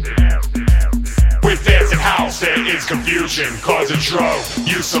 With acid house there is confusion, cause a drug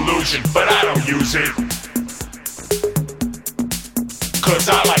use solution, but I don't use it, cause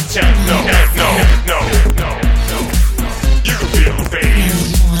I like techno. You can feel the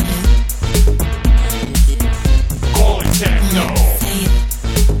bass. Call it techno.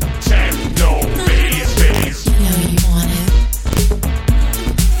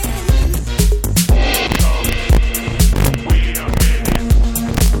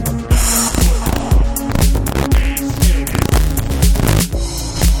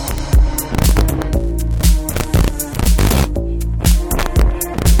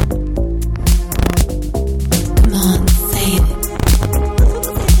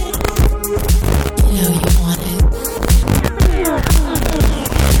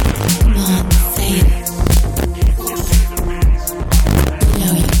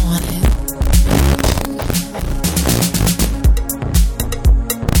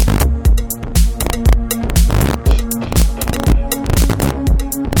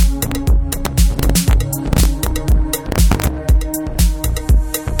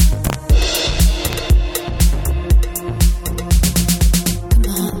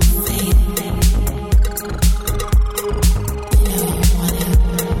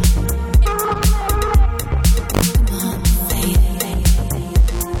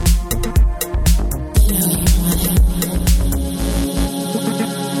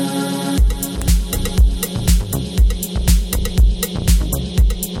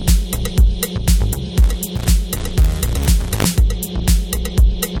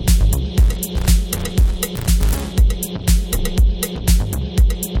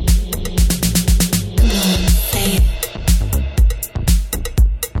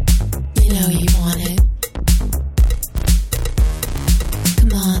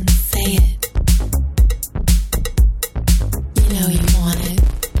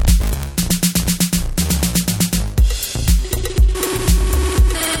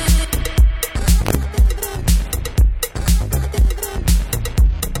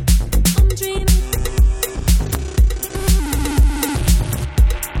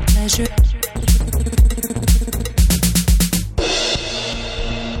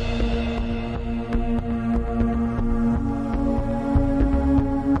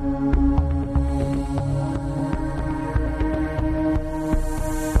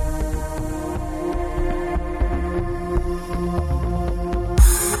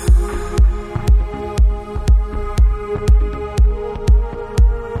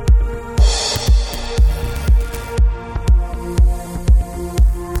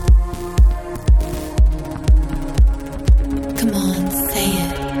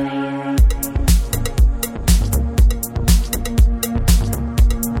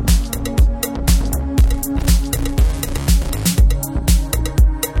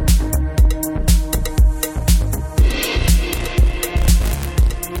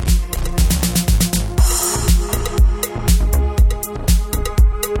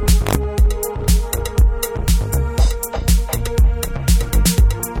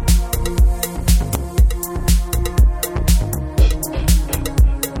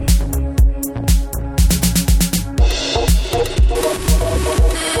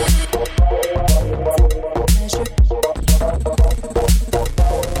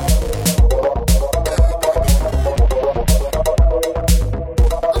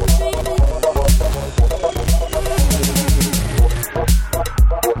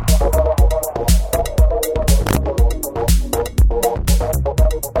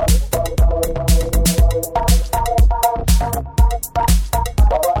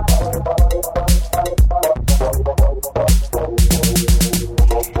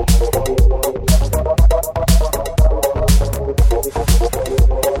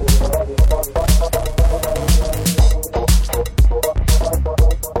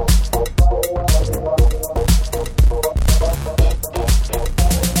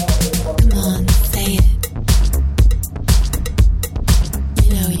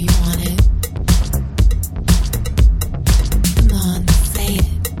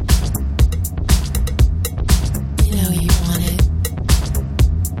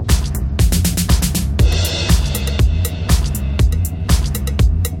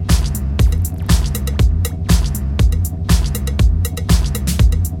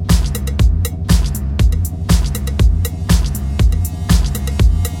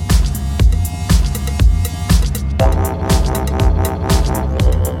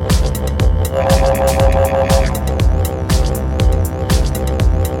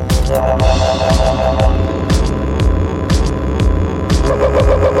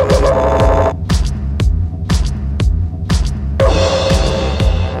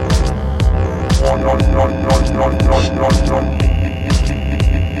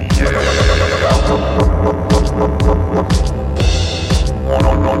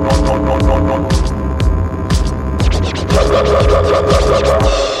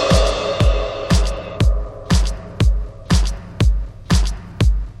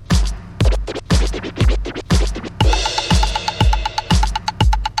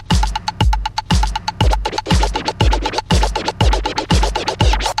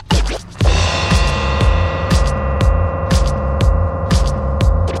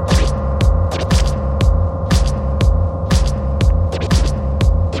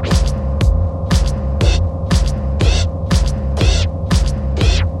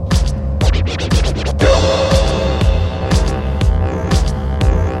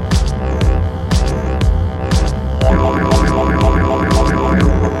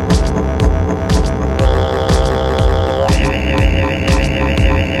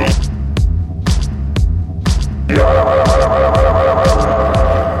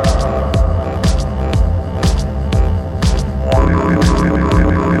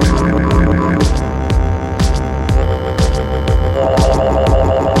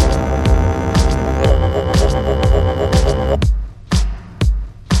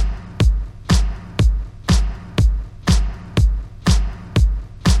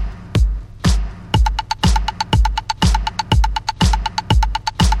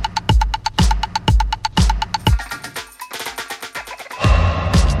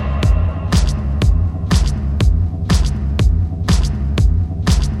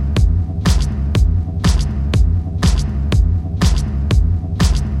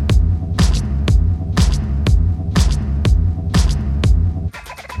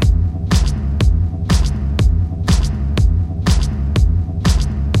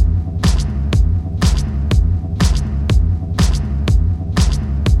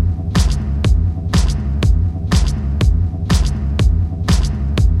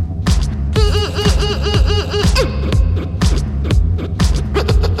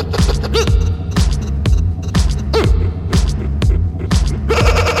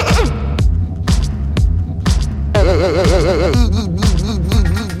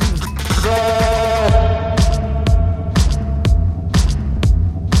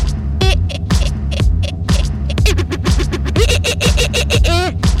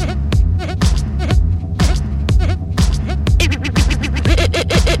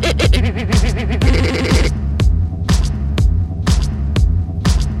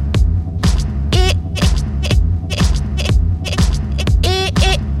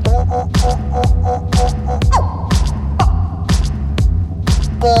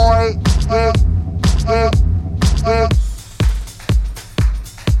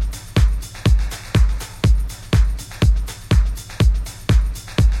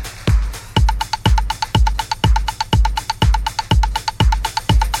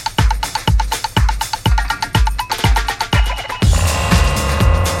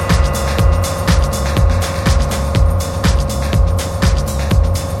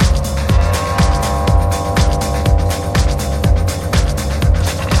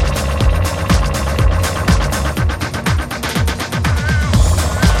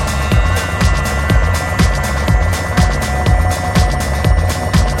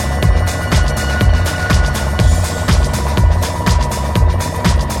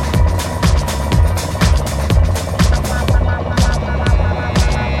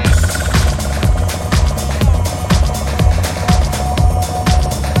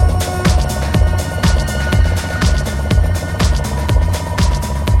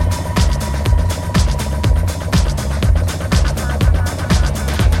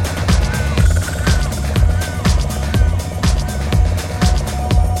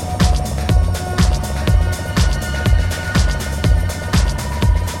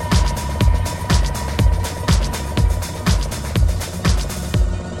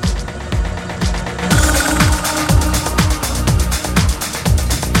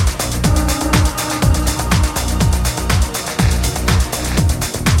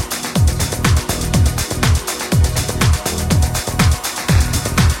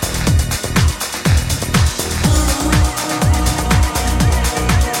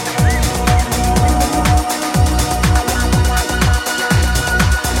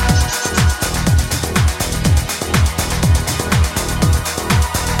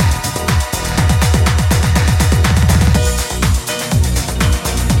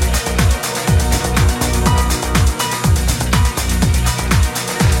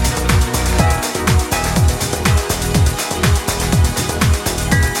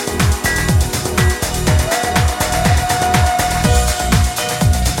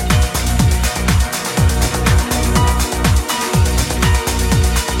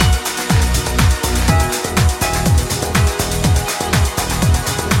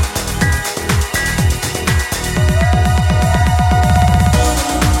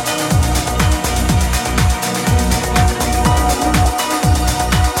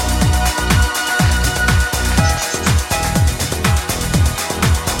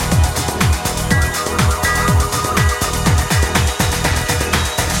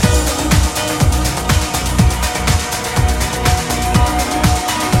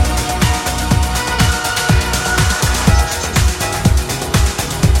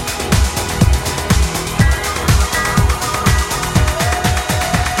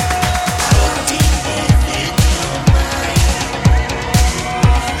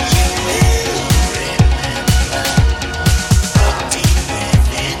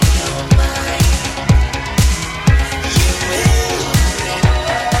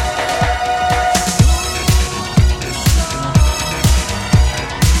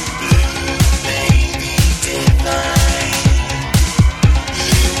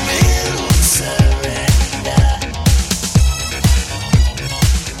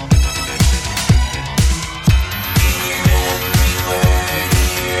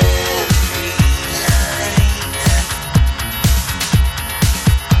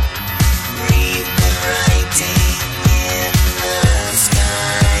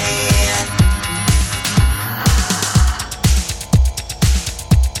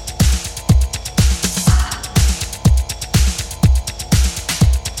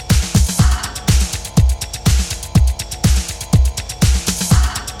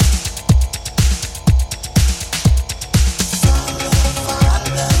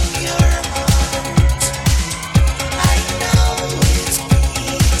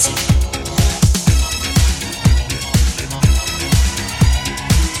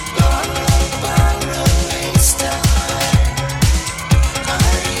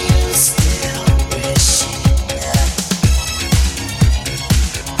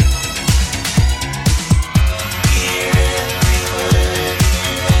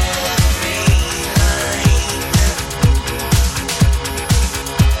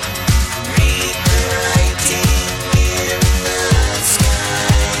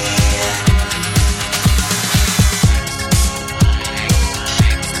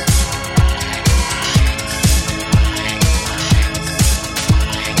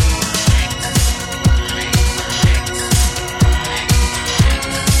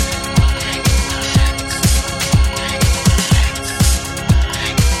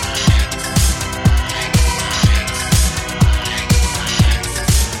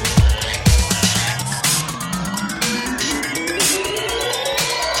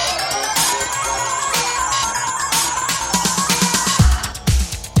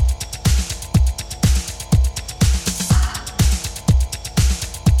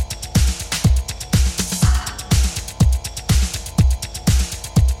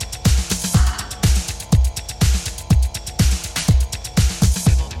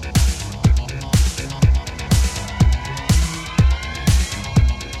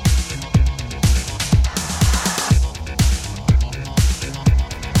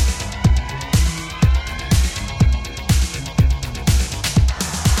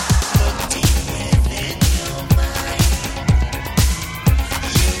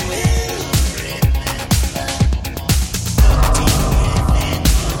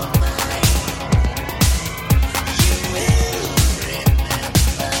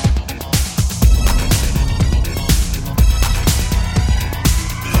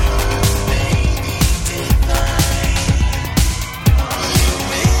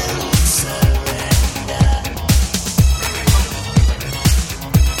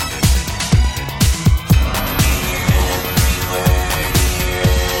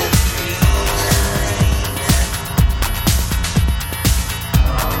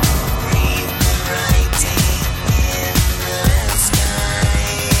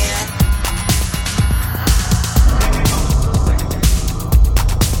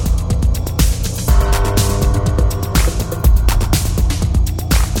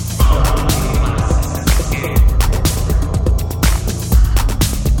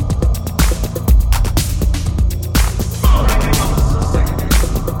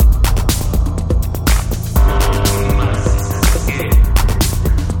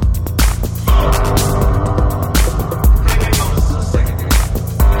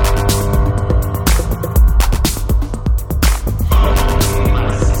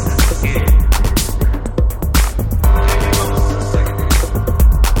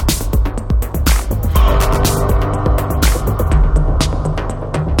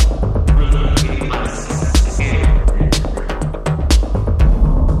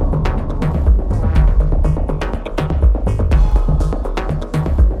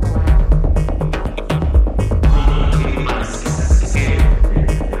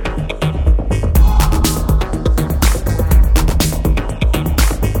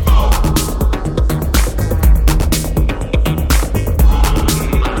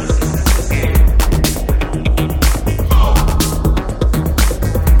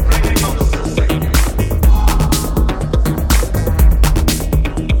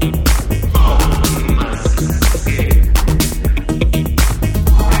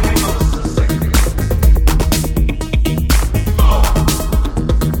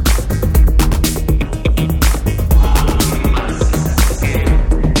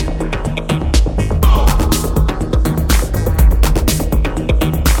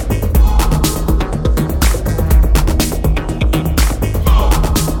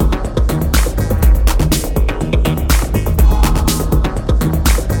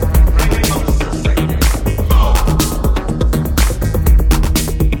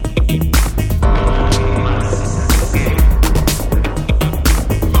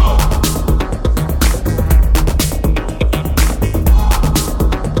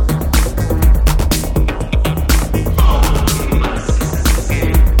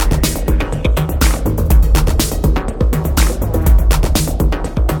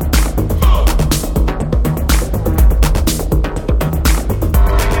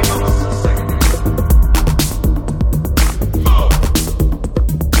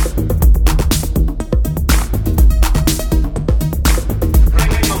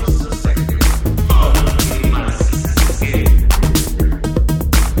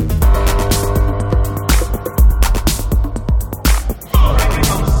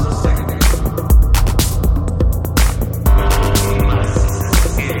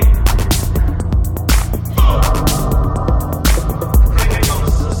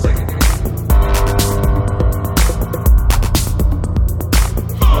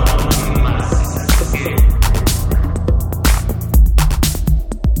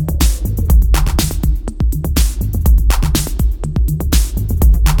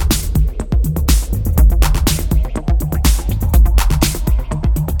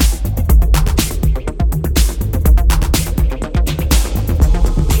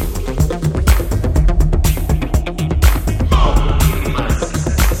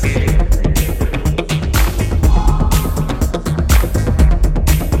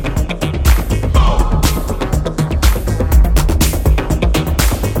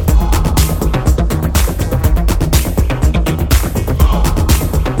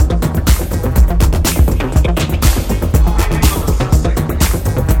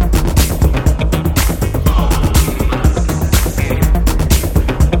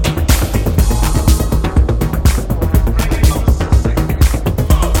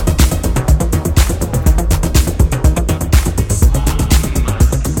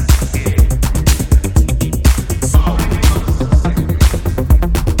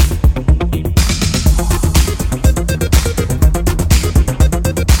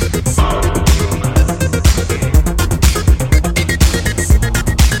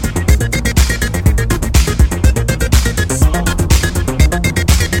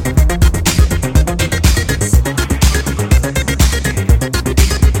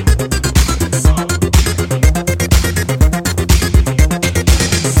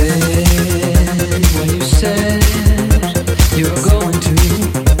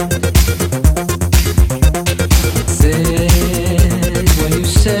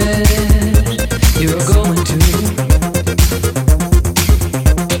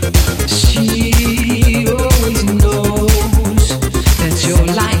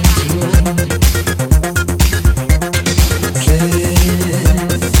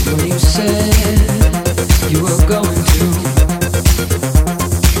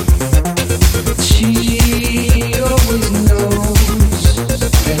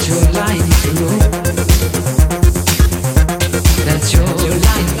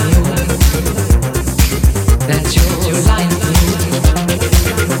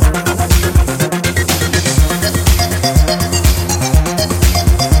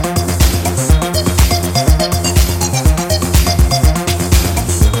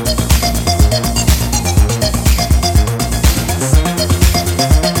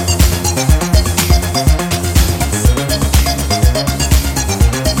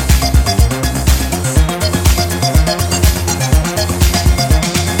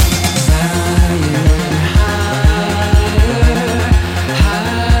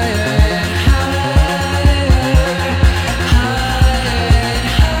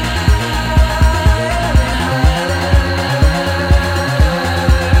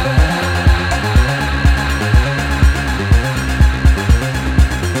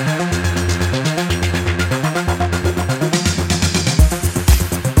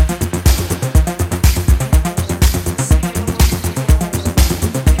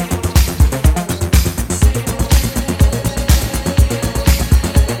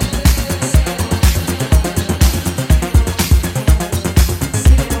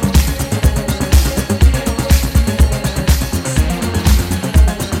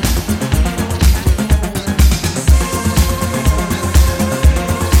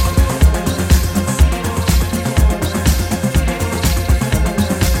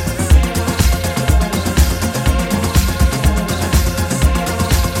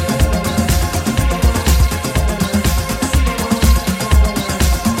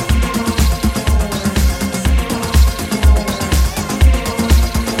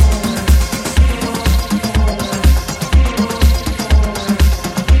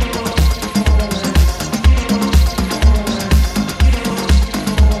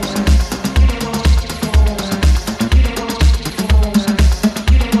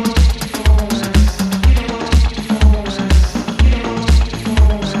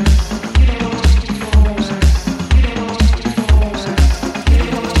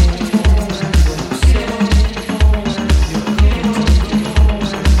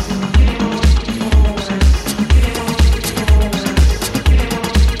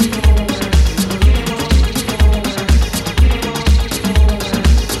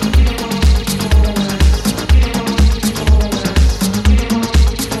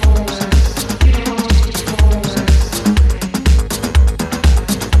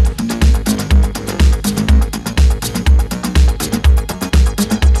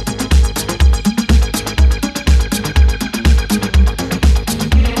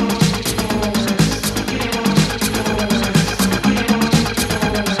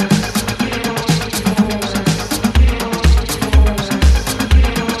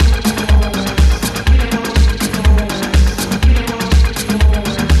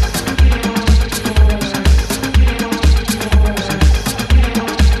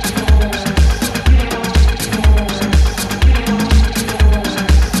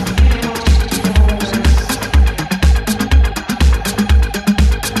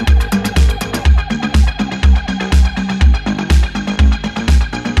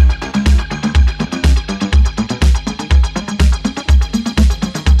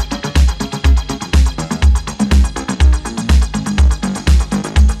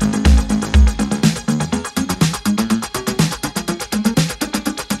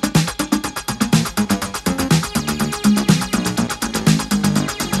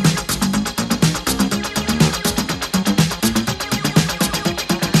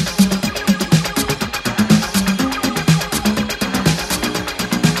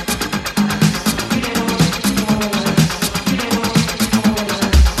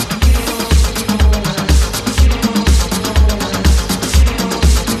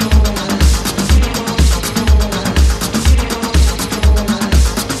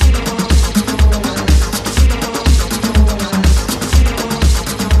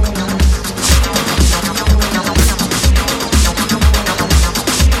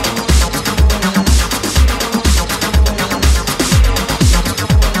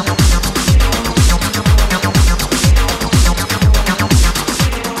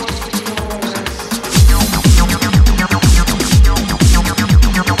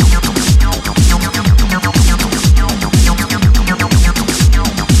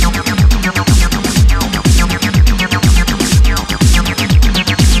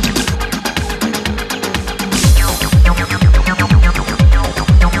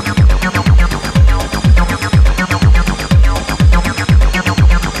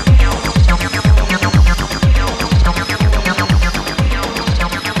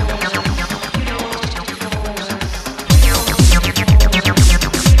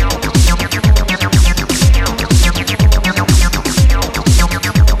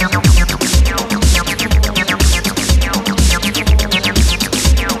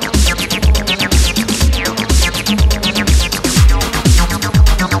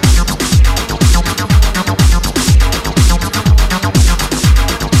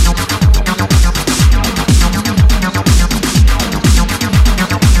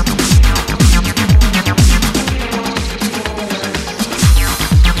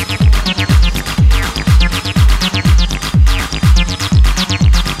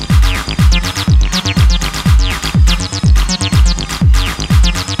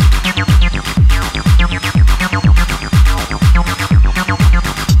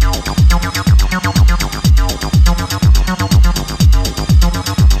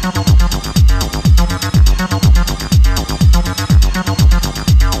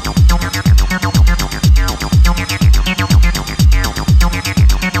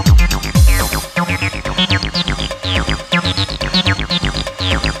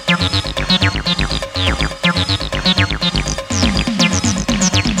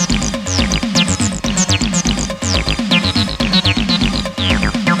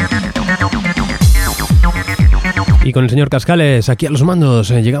 Y con el señor Cascales aquí a los mandos,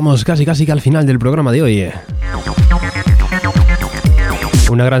 llegamos casi que al final del programa de hoy.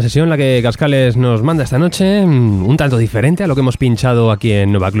 Una gran sesión la que Cascales nos manda esta noche, un tanto diferente a lo que hemos pinchado aquí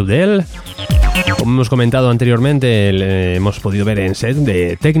en Nova Club de él. Como hemos comentado anteriormente, hemos podido ver en set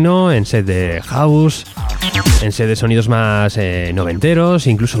de techno, en set de house, en set de sonidos más noventeros,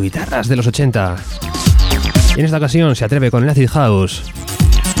 incluso guitarras de los 80. Y en esta ocasión se atreve con el acid house,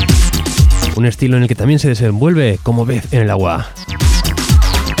 un estilo en el que también se desenvuelve como pez en el agua.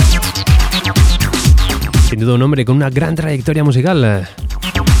 Sin duda un hombre con una gran trayectoria musical,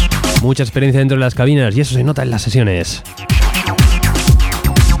 mucha experiencia dentro de las cabinas y eso se nota en las sesiones.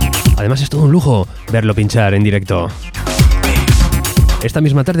 Además es todo un lujo verlo pinchar en directo. Esta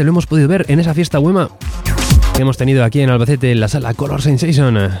misma tarde lo hemos podido ver en esa fiesta Wema que hemos tenido aquí en Albacete, en la sala Color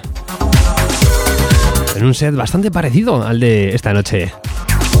Sensation, en un set bastante parecido al de esta noche.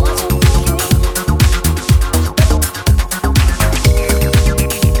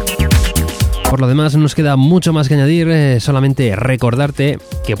 Por lo demás, no nos queda mucho más que añadir, solamente recordarte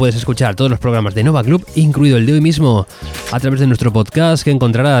que puedes escuchar todos los programas de Nova Club, incluido el de hoy mismo, a través de nuestro podcast que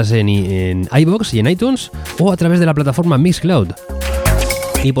encontrarás en iVoox y en iTunes, o a través de la plataforma Mixcloud.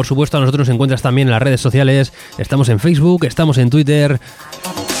 Y por supuesto a nosotros nos encuentras también en las redes sociales, estamos en Facebook, estamos en Twitter.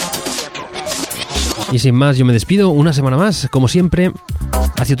 Y sin más, yo me despido una semana más, como siempre.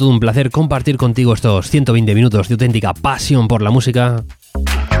 Ha sido todo un placer compartir contigo estos 120 minutos de auténtica pasión por la música.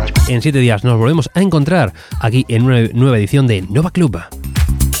 En 7 días nos volvemos a encontrar aquí en una nueva edición de Nova Club.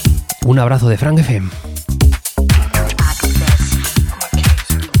 Un abrazo de Frank FM.